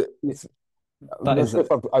That not is sure if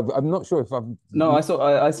I'm not sure if I've no, I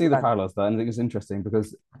see the parallels there, and I think it's interesting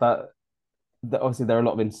because that obviously there are a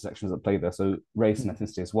lot of intersections at play there. So race and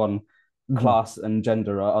ethnicity is one, class and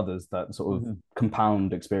gender are others that sort of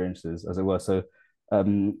compound experiences, as it were. So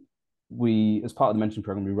um, we, as part of the mentoring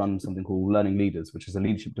program, we run something called Learning Leaders, which is a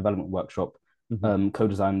leadership development workshop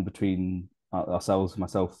co-designed between ourselves,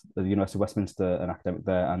 myself, the University of Westminster, an academic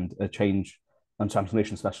there, and a change and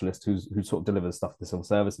transformation specialist who sort of delivers stuff to civil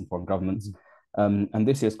service and foreign governments. And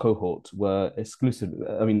this year's cohort were exclusive.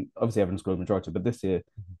 I mean, obviously everyone's growing majority, but this year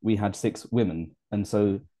we had 6 women, and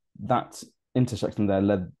so that intersection there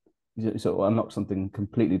led sort of unlocked something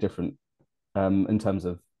completely different in terms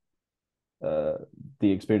of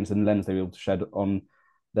the experience and lens they were able to shed on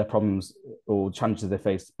their problems or challenges they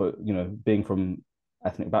faced, but being from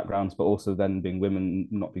ethnic backgrounds, but also then being women,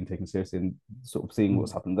 not being taken seriously, and sort of seeing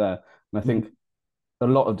what's happened there. And I think a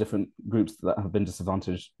lot of different groups that have been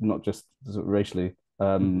disadvantaged, not just sort of racially.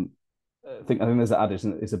 I think there's an adage,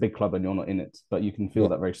 it's a big club and you're not in it, but you can feel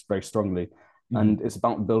that very, very strongly. And it's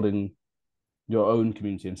about building your own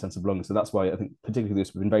community and sense of belonging. So that's why I think particularly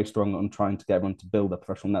this, we've been very strong on trying to get everyone to build a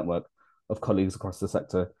professional network of colleagues across the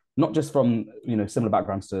sector, not just from similar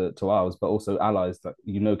backgrounds to ours, but also allies that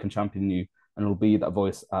can champion you and will be that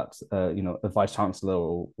voice at a vice chancellor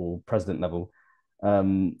or president level.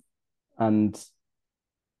 And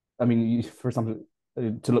I mean, for example,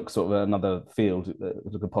 to look sort of another field,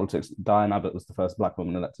 look at politics. Diane Abbott was the first Black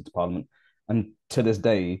woman elected to Parliament, and to this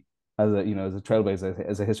day, as a trailblazer,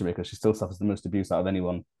 as a history maker, she still suffers the most abuse out of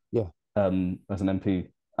anyone. Yeah. As an MP,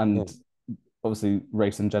 and obviously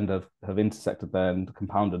race and gender have intersected there and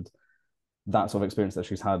compounded that sort of experience that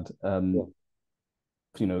she's had. That's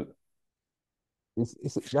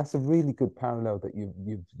a really good parallel that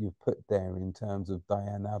you've put there in terms of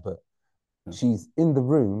Diane Abbott. She's in the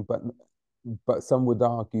room, but some would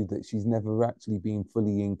argue that she's never actually been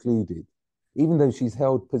fully included, even though she's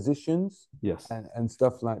held positions and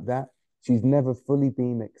stuff like that. She's never fully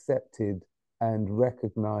been accepted and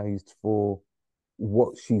recognized for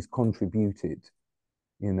what she's contributed.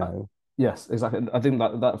 Yes, exactly. I think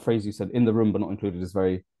that phrase you said, "in the room but not included," is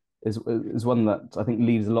one that I think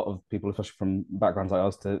leads a lot of people, especially from backgrounds like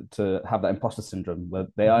ours, to have that imposter syndrome where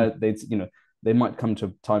they might come to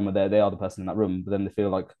a time where they are the person in that room, but then they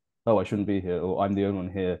feel like, oh, I shouldn't be here, or I'm the only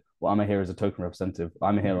one here, or I'm here as a token representative,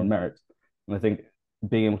 I'm here on merit. And I think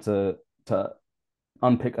being able to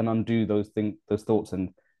unpick and undo those thoughts,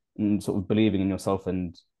 and sort of believing in yourself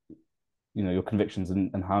and your convictions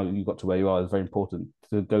and how you got to where you are is very important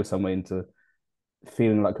to go some way into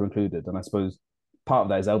feeling like you're included. And I suppose part of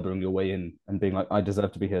that is elbowing your way in and being like, I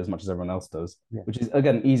deserve to be here as much as everyone else does, which is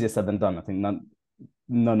again easier said than done. I think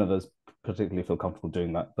none of us particularly feel comfortable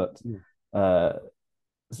doing that, but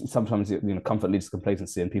sometimes comfort leads to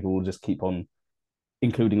complacency, and people will just keep on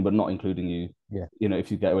including but not including you.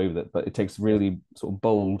 If you get away with it, but it takes really sort of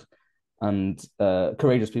bold and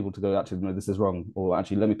courageous people to go, actually, no, this is wrong, or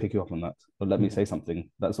actually, let me pick you up on that, or let me say something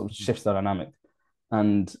that sort of shifts the dynamic.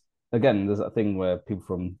 And again, there's that thing where people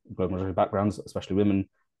from global majority backgrounds, especially women,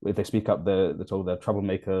 if they speak up, they're told they're a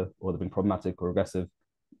troublemaker or they're being problematic or aggressive.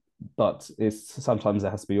 But sometimes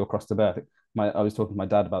there has to be your cross to bear. I think I was talking to my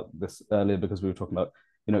dad about this earlier because we were talking about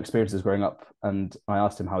experiences growing up, and I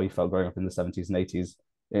asked him how he felt growing up in the 70s and 80s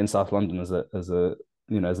in South London as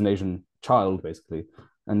an Asian child, basically.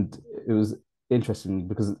 And it was interesting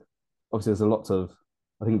because obviously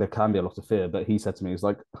I think there can be a lot of fear, but he said to me, he's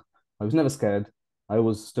like, I was never scared. I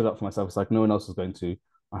always stood up for myself. It's like no one else was going to.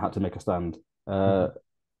 I had to make a stand. It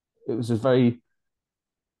was just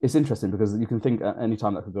it's interesting because you can think at any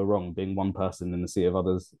time that could go wrong, being one person in the sea of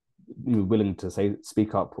others, willing to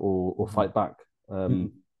speak up or fight back.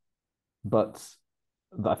 But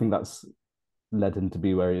I think that's led him to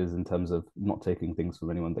be where he is in terms of not taking things from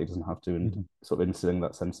anyone that he doesn't have to, and sort of instilling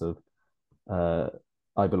that sense of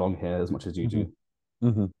I belong here as much as you do.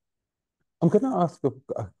 I'm going to ask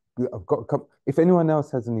I've got a couple. If anyone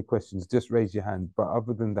else has any questions, just raise your hand. But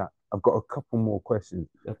other than that, I've got a couple more questions.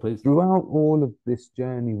 Yeah, please. Throughout all of this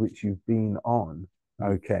journey which you've been on,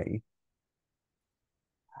 Mhm. okay,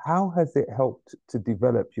 how has it helped to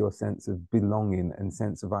develop your sense of belonging and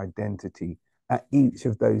sense of identity at each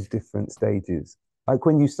of those different stages? Like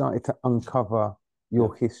when you started to uncover Yeah.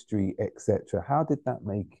 your history, etc. How did that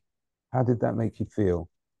make you feel?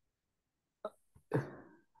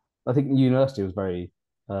 I think university was very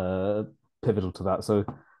uh, pivotal to that. So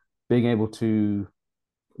being able to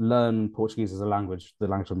learn Portuguese as a language, the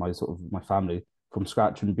language of my sort of my family from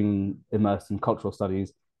scratch, and being immersed in cultural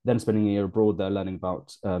studies, then spending a year abroad there learning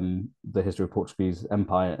about the history of Portuguese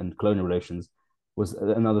empire and colonial relations was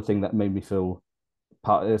another thing that made me feel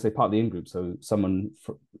part of the in group. So someone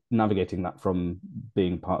navigating that from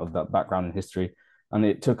being part of that background in history, and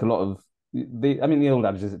it took a lot of I mean, the old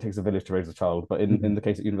adage is it takes a village to raise a child, but in Mhm, the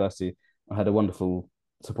case at university, I had a wonderful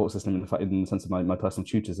support system in the sense of my personal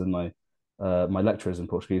tutors and my lecturers in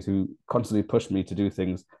Portuguese who constantly pushed me to do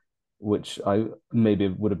things which I maybe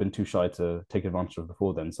would have been too shy to take advantage of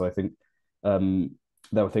before then. So I think um,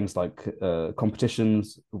 there were things like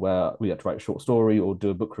competitions where we had to write a short story or do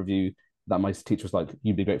a book review that my teacher was like,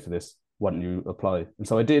 "You'd be great for this. Why don't you apply?" And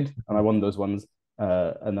so I did, and I mhm, won those ones.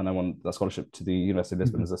 And then I won that scholarship to the University of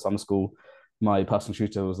Lisbon mhm, as a summer school. My personal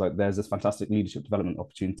tutor was like, "There's this fantastic leadership development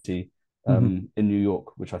opportunity mhm, in New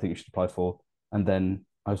York, which I think you should apply for." And then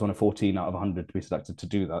I was one of 14 out of 100 to be selected to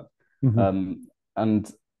do that. mhm,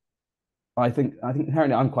 And I think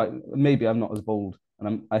inherently I'm quite maybe I'm not as bold,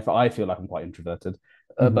 and I feel like I'm quite introverted,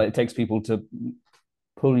 mhm, but it takes people to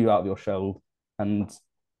pull you out of your shell and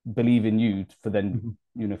believe in you for then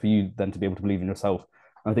mhm, for you then to be able to believe in yourself.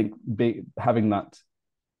 And I think having that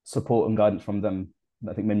support and guidance from them,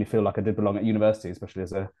 I think made me feel like I did belong at university, especially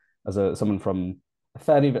as a someone from a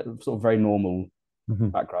fairly sort of very normal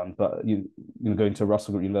mhm, background. But going to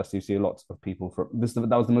Russell Group University, you see a lot of people from this. That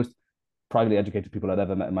was the most privately educated people I'd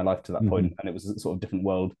ever met in my life to that mhm, point, and it was a sort of different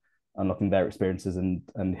world, unlocking their experiences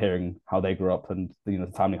and hearing how they grew up and the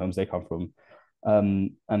family homes they come from.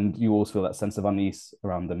 And you always feel that sense of unease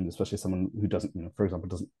around them, especially someone who doesn't, for example,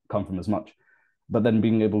 doesn't come from as much. But then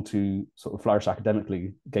being able to sort of flourish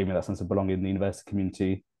academically gave me that sense of belonging in the university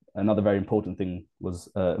community. Another very important thing was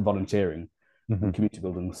volunteering and mhm, community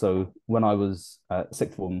building. So when I was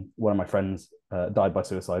sixth form, one of my friends died by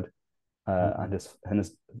suicide, mhm, and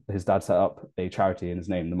his dad set up a charity in his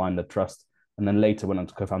name, the Mind Led Trust, and then later went on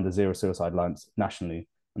to co-found the Zero Suicide Alliance nationally,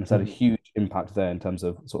 and it's had a mhm, huge impact there in terms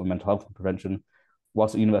of sort of mental health prevention.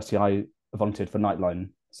 Whilst at university, I volunteered for Nightline,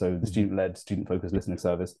 so the mhm, student-led, student-focused listening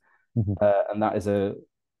service, mhm, and that is a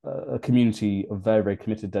community of very, very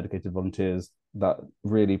committed, dedicated volunteers that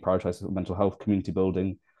really prioritizes mental health, community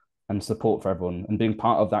building, and support for everyone. And being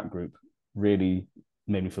part of that group really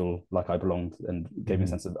made me feel like I belonged and gave me a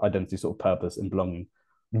mhm, sense of identity, sort of purpose and belonging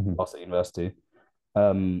mhm, whilst at university.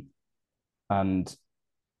 Um, and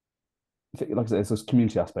I think, like I said, it's those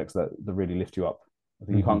community aspects that really lift you up. I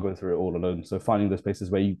think you mhm, can't go through it all alone. So finding those places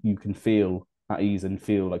where you can feel at ease and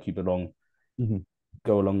feel like you belong mhm.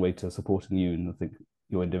 go a long way to supporting you and I think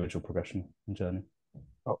your individual progression and journey.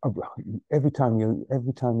 Every time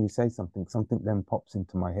you say something, something then pops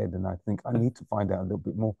into my head, and I think I need to find out a little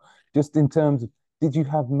bit more. Just in terms of, did you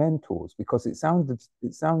have mentors? Because it sounds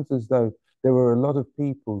as though there were a lot of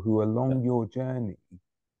people who Yeah. along your journey,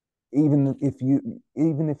 even if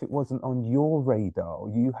it wasn't on your radar or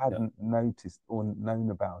you Yeah. hadn't noticed or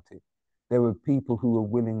known about it, there were people who were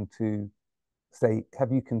willing to say,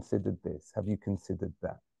 "Have you considered this? Have you considered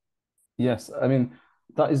that?" Yes, I mean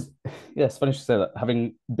that is yes, funny to say that.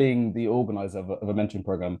 Having being the organizer of a mentoring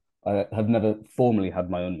program, I have never formally had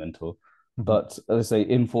my own mentor, Mhm, but as I say,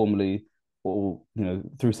 informally or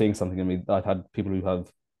through seeing something in me, I've had people who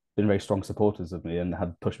have been very strong supporters of me and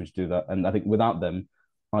have pushed me to do that. And I think without them,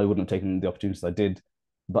 I wouldn't have taken the opportunities I did.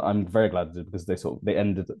 But I'm very glad I did because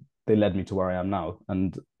they led me to where I am now.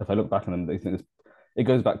 And if I look back on them, they think it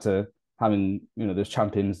goes back to having those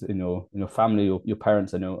champions in your family, your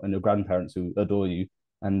parents and your grandparents who adore you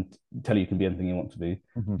and tell you can be anything you want to be.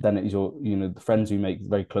 mhm, Then it's your the friends you make,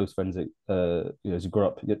 very close friends that as you grow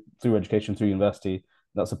up through education, through university,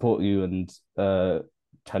 that support you and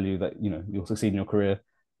tell you that you'll succeed in your career.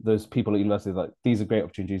 Those people at university like these are great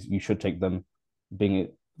opportunities, you should take them. Being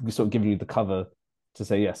it sort of giving you the cover to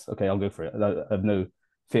say yes, okay, I'll go for it. I have no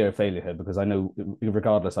fear of failure here because I know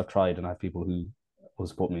regardless I've tried and I have people who will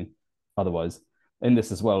support me otherwise. In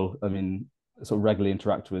this as well, I mean, sort of regularly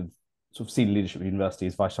interact with sort of senior leadership at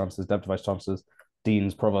universities, vice chancellors, deputy vice chancellors,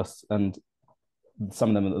 deans, provosts, and some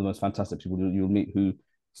of them are the most fantastic people you'll meet who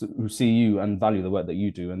who see you and value the work that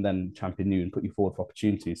you do, and then champion you and put you forward for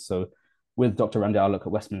opportunities. So, with Dr. Randy Allock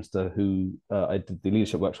at Westminster, who I did the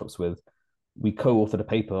leadership workshops with, we co-authored a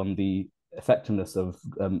paper on the effectiveness of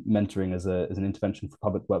mentoring as an intervention for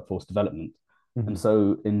public workforce development. And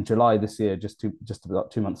so in July this year, just about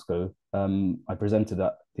 2 months ago, I presented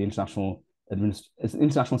at the International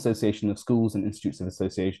Association of Schools and Institutes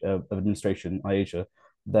of Administration, IASA,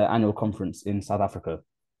 their annual conference in South Africa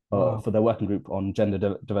for their working group on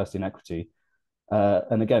gender diversity and equity.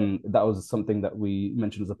 And again, that was something that we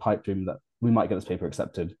mentioned as a pipe dream, that we might get this paper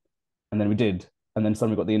accepted. And then we did. And then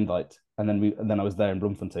suddenly we got the invite. And then I was there in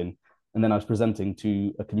Bloemfontein. And then I was presenting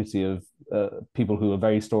to a committee of people who are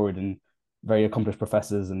very storied and very accomplished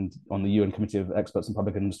professors and on the UN Committee of Experts in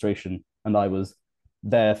Public Administration. And I was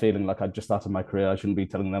there feeling like I'd just started my career. I shouldn't be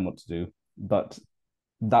telling them what to do. But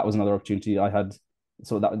that was another opportunity I had.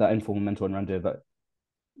 So that informal mentor and Randy that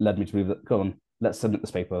led me to believe that, go on, let's submit this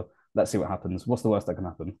paper. Let's see what happens. What's the worst that can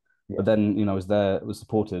happen? Yeah. But then, I was there, was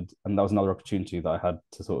supported. And that was another opportunity that I had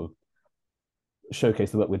to sort of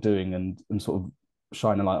showcase the work we're doing and sort of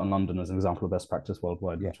shine a light on London as an example of best practice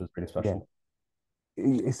worldwide, which was pretty special.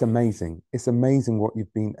 Yeah. It's amazing. It's amazing what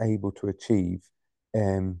you've been able to achieve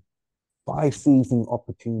by seizing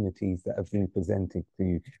opportunities that have been presented to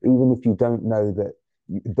you, even if you don't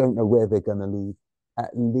know where they're going to lead,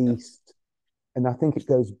 at least. And I think it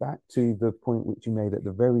goes back to the point which you made at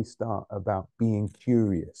the very start about being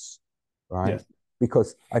curious, right? Yes.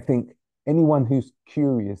 Because I think anyone who's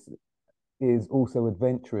curious is also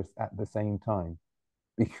adventurous at the same time.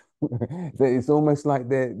 It's almost like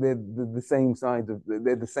they're the same side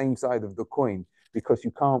of the coin, because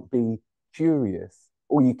you can't be curious,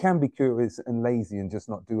 or you can be curious and lazy and just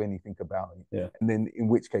not do anything about it. Yeah. And then in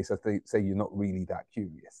which case I say you're not really that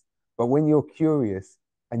curious. But when you're curious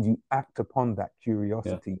and you act upon that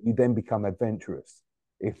curiosity, you then become adventurous,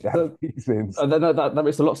 if that makes sense. That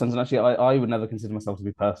makes a lot of sense. And actually, I would never consider myself to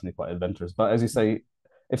be personally quite adventurous. But as you say,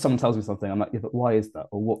 if someone tells me something, I'm like, yeah, but why is that?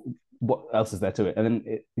 Or what else is there to it? And then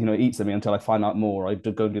it, it eats at me until I find out more. I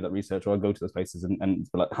go and do that research, or I go to those places and be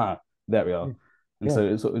like, there we are. Yeah. And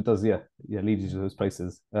so it does, lead you to those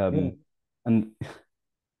places. And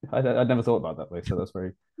I'd never thought about that way. So that's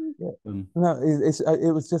very... No,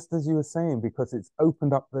 it was just as you were saying, because it's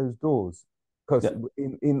opened up those doors. Because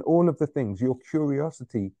in all of the things, your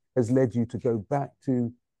curiosity has led you to go back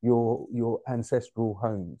to your ancestral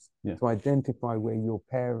homes, to identify where your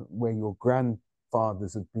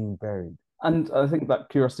grandfathers have been buried. And I think that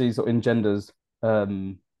curiosity sort of engenders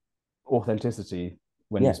authenticity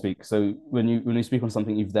when you speak. So when you speak on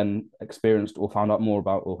something you've then experienced or found out more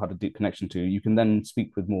about or had a deep connection to, you can then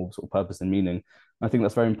speak with more sort of purpose and meaning. I think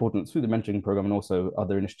that's very important through the mentoring program and also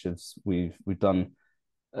other initiatives we've done.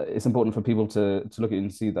 It's important for people to look at it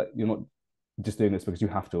and see that you're not just doing this because you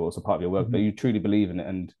have to, or it's a part of your work, but you truly believe in it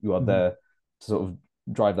and you are there to sort of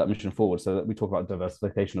drive that mission forward. So that we talk about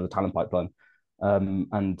diversification of the talent pipeline,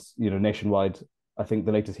 and nationwide, I think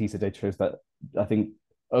the latest HESA data shows that I think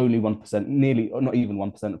only 1%, nearly, or not even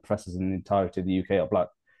 1% of professors in the entirety of the UK are Black,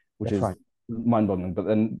 which is mind-boggling. But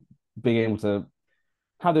then being able to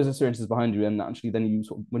have those experiences behind you, and actually then you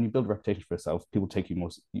sort of, when you build a reputation for yourself, people take you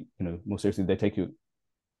more seriously.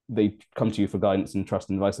 They come to you for guidance and trust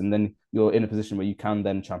and advice, and then you're in a position where you can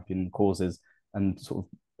then champion causes and sort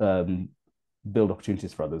of build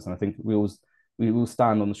opportunities for others. And I think we will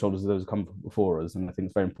stand on the shoulders of those who come before us. And I think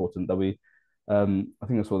it's very important that we, I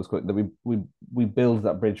think that's what it's quote, that we build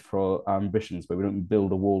that bridge for our ambitions, but we don't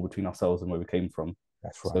build a wall between ourselves and where we came from.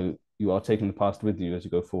 That's right. So you are taking the past with you as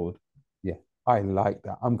you go forward. Yeah, I like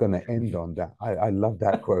that. I'm going to end on that. I love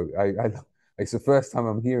that quote. It's the first time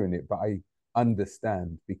I'm hearing it, but I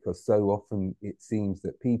understand, because so often it seems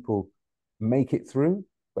that people make it through,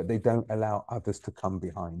 but they don't allow others to come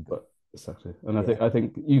behind them. Exactly. And I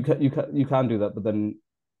think you can do that, but then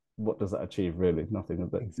what does that achieve really? Nothing.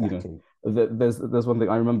 Exactly. There's one thing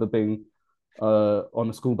I remember being on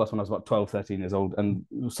a school bus when I was about 12, 13 years old, and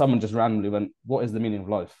someone just randomly went, "What is the meaning of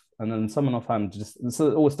life?" And then someone offhand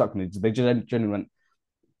so it always stuck with me. They genuinely went,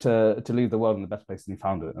 to leave the world in the best place than you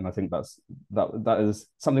found it. And I think that is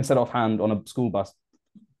something said offhand on a school bus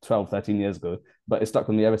 12, 13 years ago, but it's stuck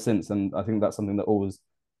with me ever since. And I think that's something that always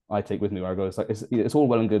I take with me where I go. It's like, it's all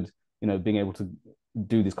well and good, being able to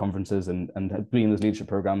do these conferences and being in those leadership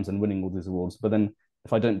programs and winning all these awards. But then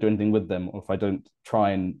if I don't do anything with them, or if I don't try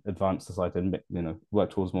and advance society and, work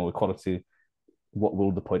towards more equality, what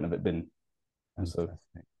will the point of it been? And so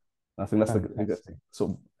I think that's the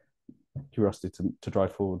sort of curiosity to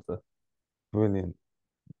drive forward there. Brilliant.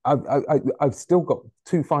 I've still got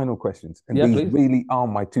two final questions, and Yeah, these please. really are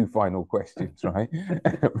my two final questions, right?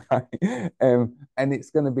 Right. And it's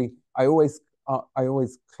going to be, I always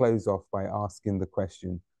close off by asking the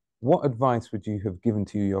question, what advice would you have given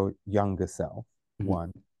to your younger self? Mhm.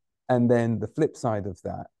 One, and then the flip side of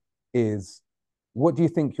that is, what do you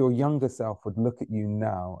think your younger self would look at you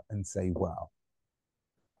now and say, wow?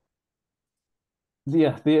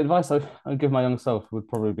 Yeah, the advice I'd give my young self would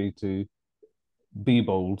probably be to be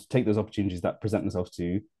bold, take those opportunities that present themselves to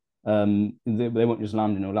you. They won't just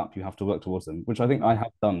land in your lap. You have to work towards them, which I think I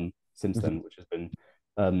have done since Mhm, then, which has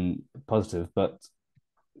been positive. But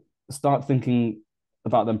start thinking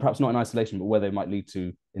about them, perhaps not in isolation, but where they might lead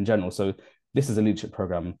to in general. So this is a leadership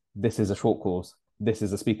program. This is a short course. This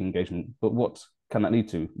is a speaking engagement. But what can that lead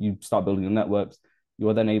to? You start building your networks. You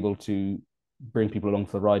are then able to bring people along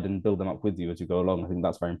for the ride and build them up with you as you go along. I think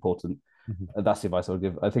that's very important. mhm, That's the advice I would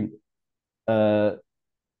give. I think uh,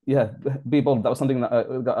 yeah, be bold. That was something that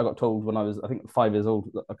I got told when I was, I think, 5 years old.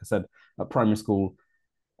 Like I said, at primary school,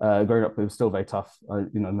 growing up, it was still very tough.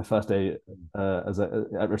 My first day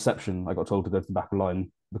at reception, I got told to go to the back of the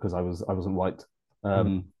line because I wasn't white,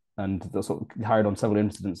 mhm, and that sort of carried on several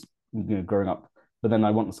incidents, growing up. But then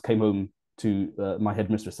I once came home to my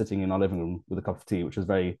headmistress sitting in our living room with a cup of tea, which was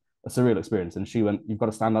very a surreal experience. And she went, "You've got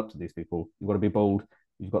to stand up to these people. You've got to be bold.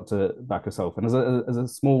 You've got to back yourself." And as a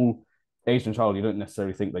small Asian child, you don't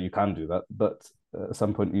necessarily think that you can do that, but at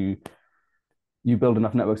some point you build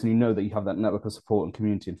enough networks and you know that you have that network of support and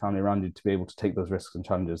community and family around you to be able to take those risks and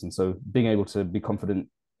challenges. And so being able to be confident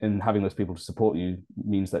in having those people to support you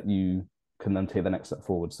means that you can then take the next step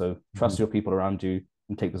forward. So mhm, trust your people around you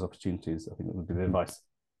and take those opportunities. I think that would be the mhm. advice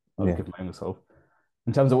I would Yeah. give my younger self.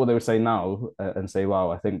 In terms of what they would say now and say,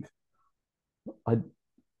 wow, I think I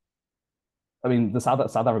I mean, the South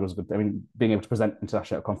Africa was good. I mean, being able to present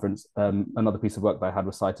international at a conference. Another piece of work that I had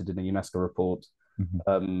was cited in a UNESCO report. Mhm,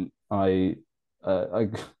 Um, I, I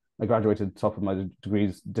I graduated top of my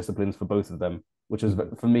degrees disciplines for both of them, which is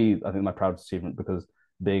mhm, for me, I think, my proudest achievement because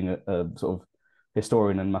being a sort of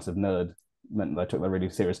historian and massive nerd meant that I took that really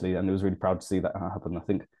seriously, and it was really proud to see that happen. I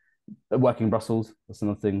think working in Brussels, that's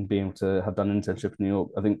another thing. Being able to have done an internship in New York,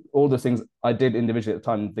 I think all those things I did individually at the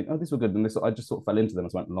time and think, oh, these were good, and this I just sort of fell into them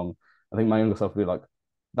as I went along. I think my younger self would be like,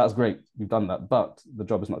 that's great, you've done that, but the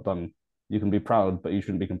job is not done. You can be proud, but you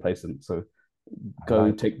shouldn't be complacent. So I go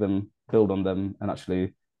like take them, build on them, and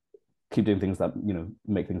actually keep doing things that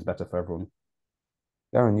make things better for everyone.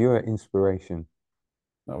 Darren, you're an inspiration.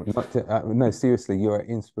 No, Not to, no, seriously, you're an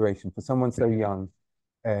inspiration for someone so young.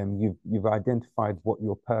 You've identified what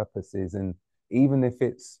your purpose is, and even if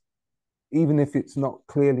it's even if it's not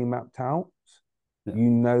clearly mapped out, yeah,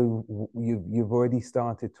 you've already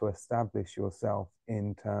started to establish yourself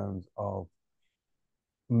in terms of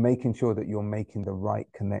making sure that you're making the right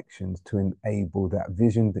connections to enable that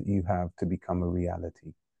vision that you have to become a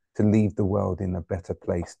reality, to leave the world in a better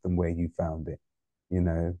place than where you found it, you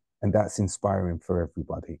know, and that's inspiring for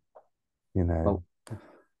everybody, you know, well,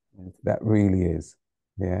 that really is.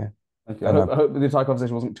 Yeah. thank you. And I hope the entire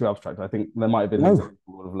conversation wasn't too abstract. I think there might have been things that no,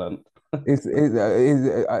 people would have learned.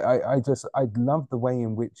 I love the way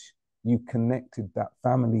in which you connected that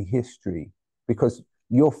family history because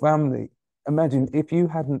your family, imagine if you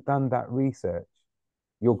hadn't done that research,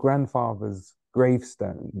 your grandfather's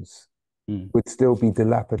gravestones Mm. would still be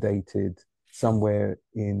dilapidated somewhere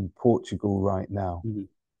in Portugal right now, Mm-hmm.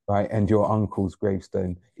 right? And your uncle's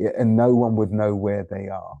gravestone, yeah, and no one would know where they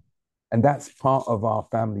are. And that's part of our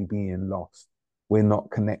family being lost. We're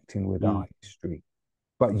not connecting with our Mm. history.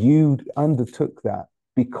 But you undertook that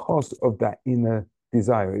because of that inner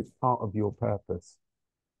desire. It's part of your purpose,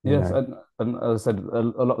 you Yes, know. and as I said, a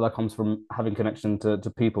lot of that comes from having connection to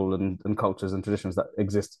people and cultures and traditions that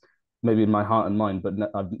exist maybe in my heart and mind, but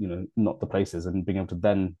not the places, and being able to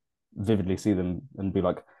then vividly see them and be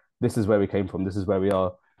like, this is where we came from, this is where we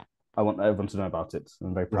are. I want everyone to know about it.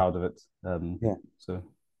 I'm very Yeah, proud of it. yeah, So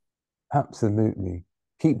absolutely.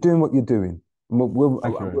 Keep doing what you're doing.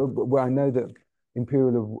 thank you. I know that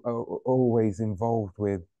Imperial are always involved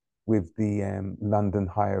with the London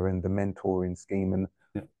Hire and the mentoring scheme, and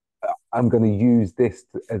Yeah, I'm going to use this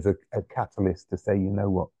as a catalyst to say, you know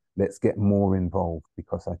what, let's get more involved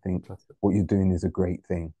because I think fantastic. what you're doing is a great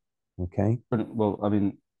thing. Okay. Brilliant. Well, I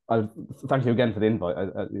mean, I thank you again for the invite.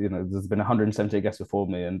 There's been 178 guests before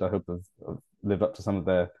me, and I hope I've lived up to some of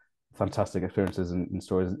their fantastic experiences and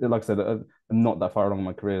stories. Like I said, I'm not that far along in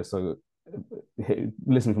my career, so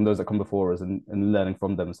listening from those that come before us and learning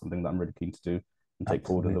from them is something that I'm really keen to do and take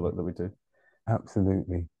forward in the Absolutely. work that we do.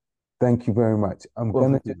 Absolutely. Thank you very much.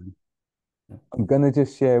 Well, thank you. Yeah. I'm gonna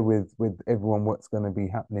just share with everyone what's gonna be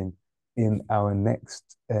happening. in our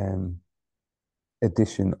next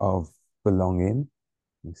edition of Belonging.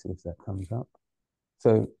 Let me see if that comes up.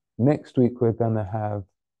 So next week we're going to have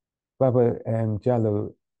Baba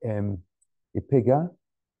Jallo Ipiga,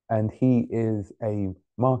 and he is a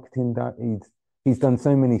marketing he's done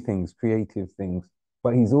so many things, creative things,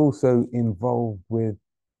 but he's also involved with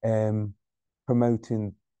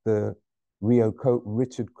promoting the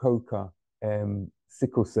Richard Coker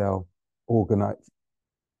sickle cell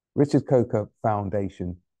Richard Coker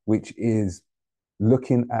Foundation, which is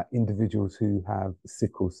looking at individuals who have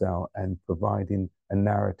sickle cell and providing a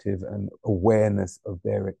narrative and awareness of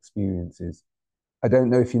their experiences. I don't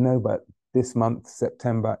know if you know, but this month,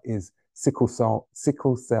 September, is Sickle Cell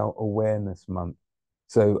Awareness Month.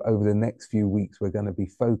 So over the next few weeks, we're going to be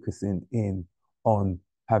focusing in on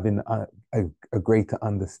having a greater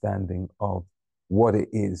understanding of what it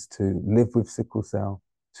is to live with sickle cell,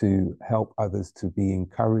 to help others to be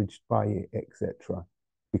encouraged by it, etc.,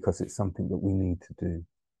 because it's something that we need to do.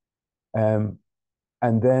 And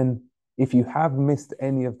then if you have missed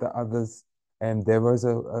any of the others, there was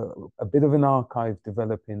a bit of an archive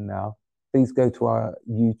developing now. Please go to our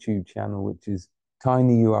YouTube channel, which is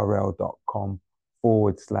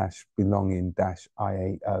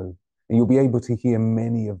tinyurl.com/belonging-IAO. And you'll be able to hear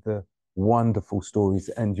many of the wonderful stories,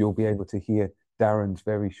 and you'll be able to hear Darren's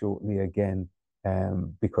very shortly again,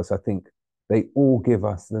 because I think they all give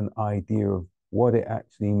us an idea of what it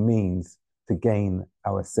actually means to gain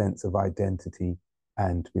our sense of identity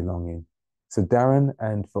and belonging. So Darren,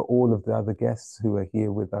 and for all of the other guests who are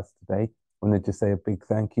here with us today, I want to just say a big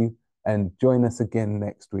thank you, and join us again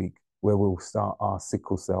next week where we'll start our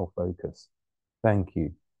sickle cell focus. Thank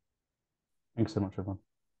you. Thanks so much, everyone.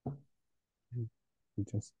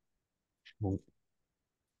 Just...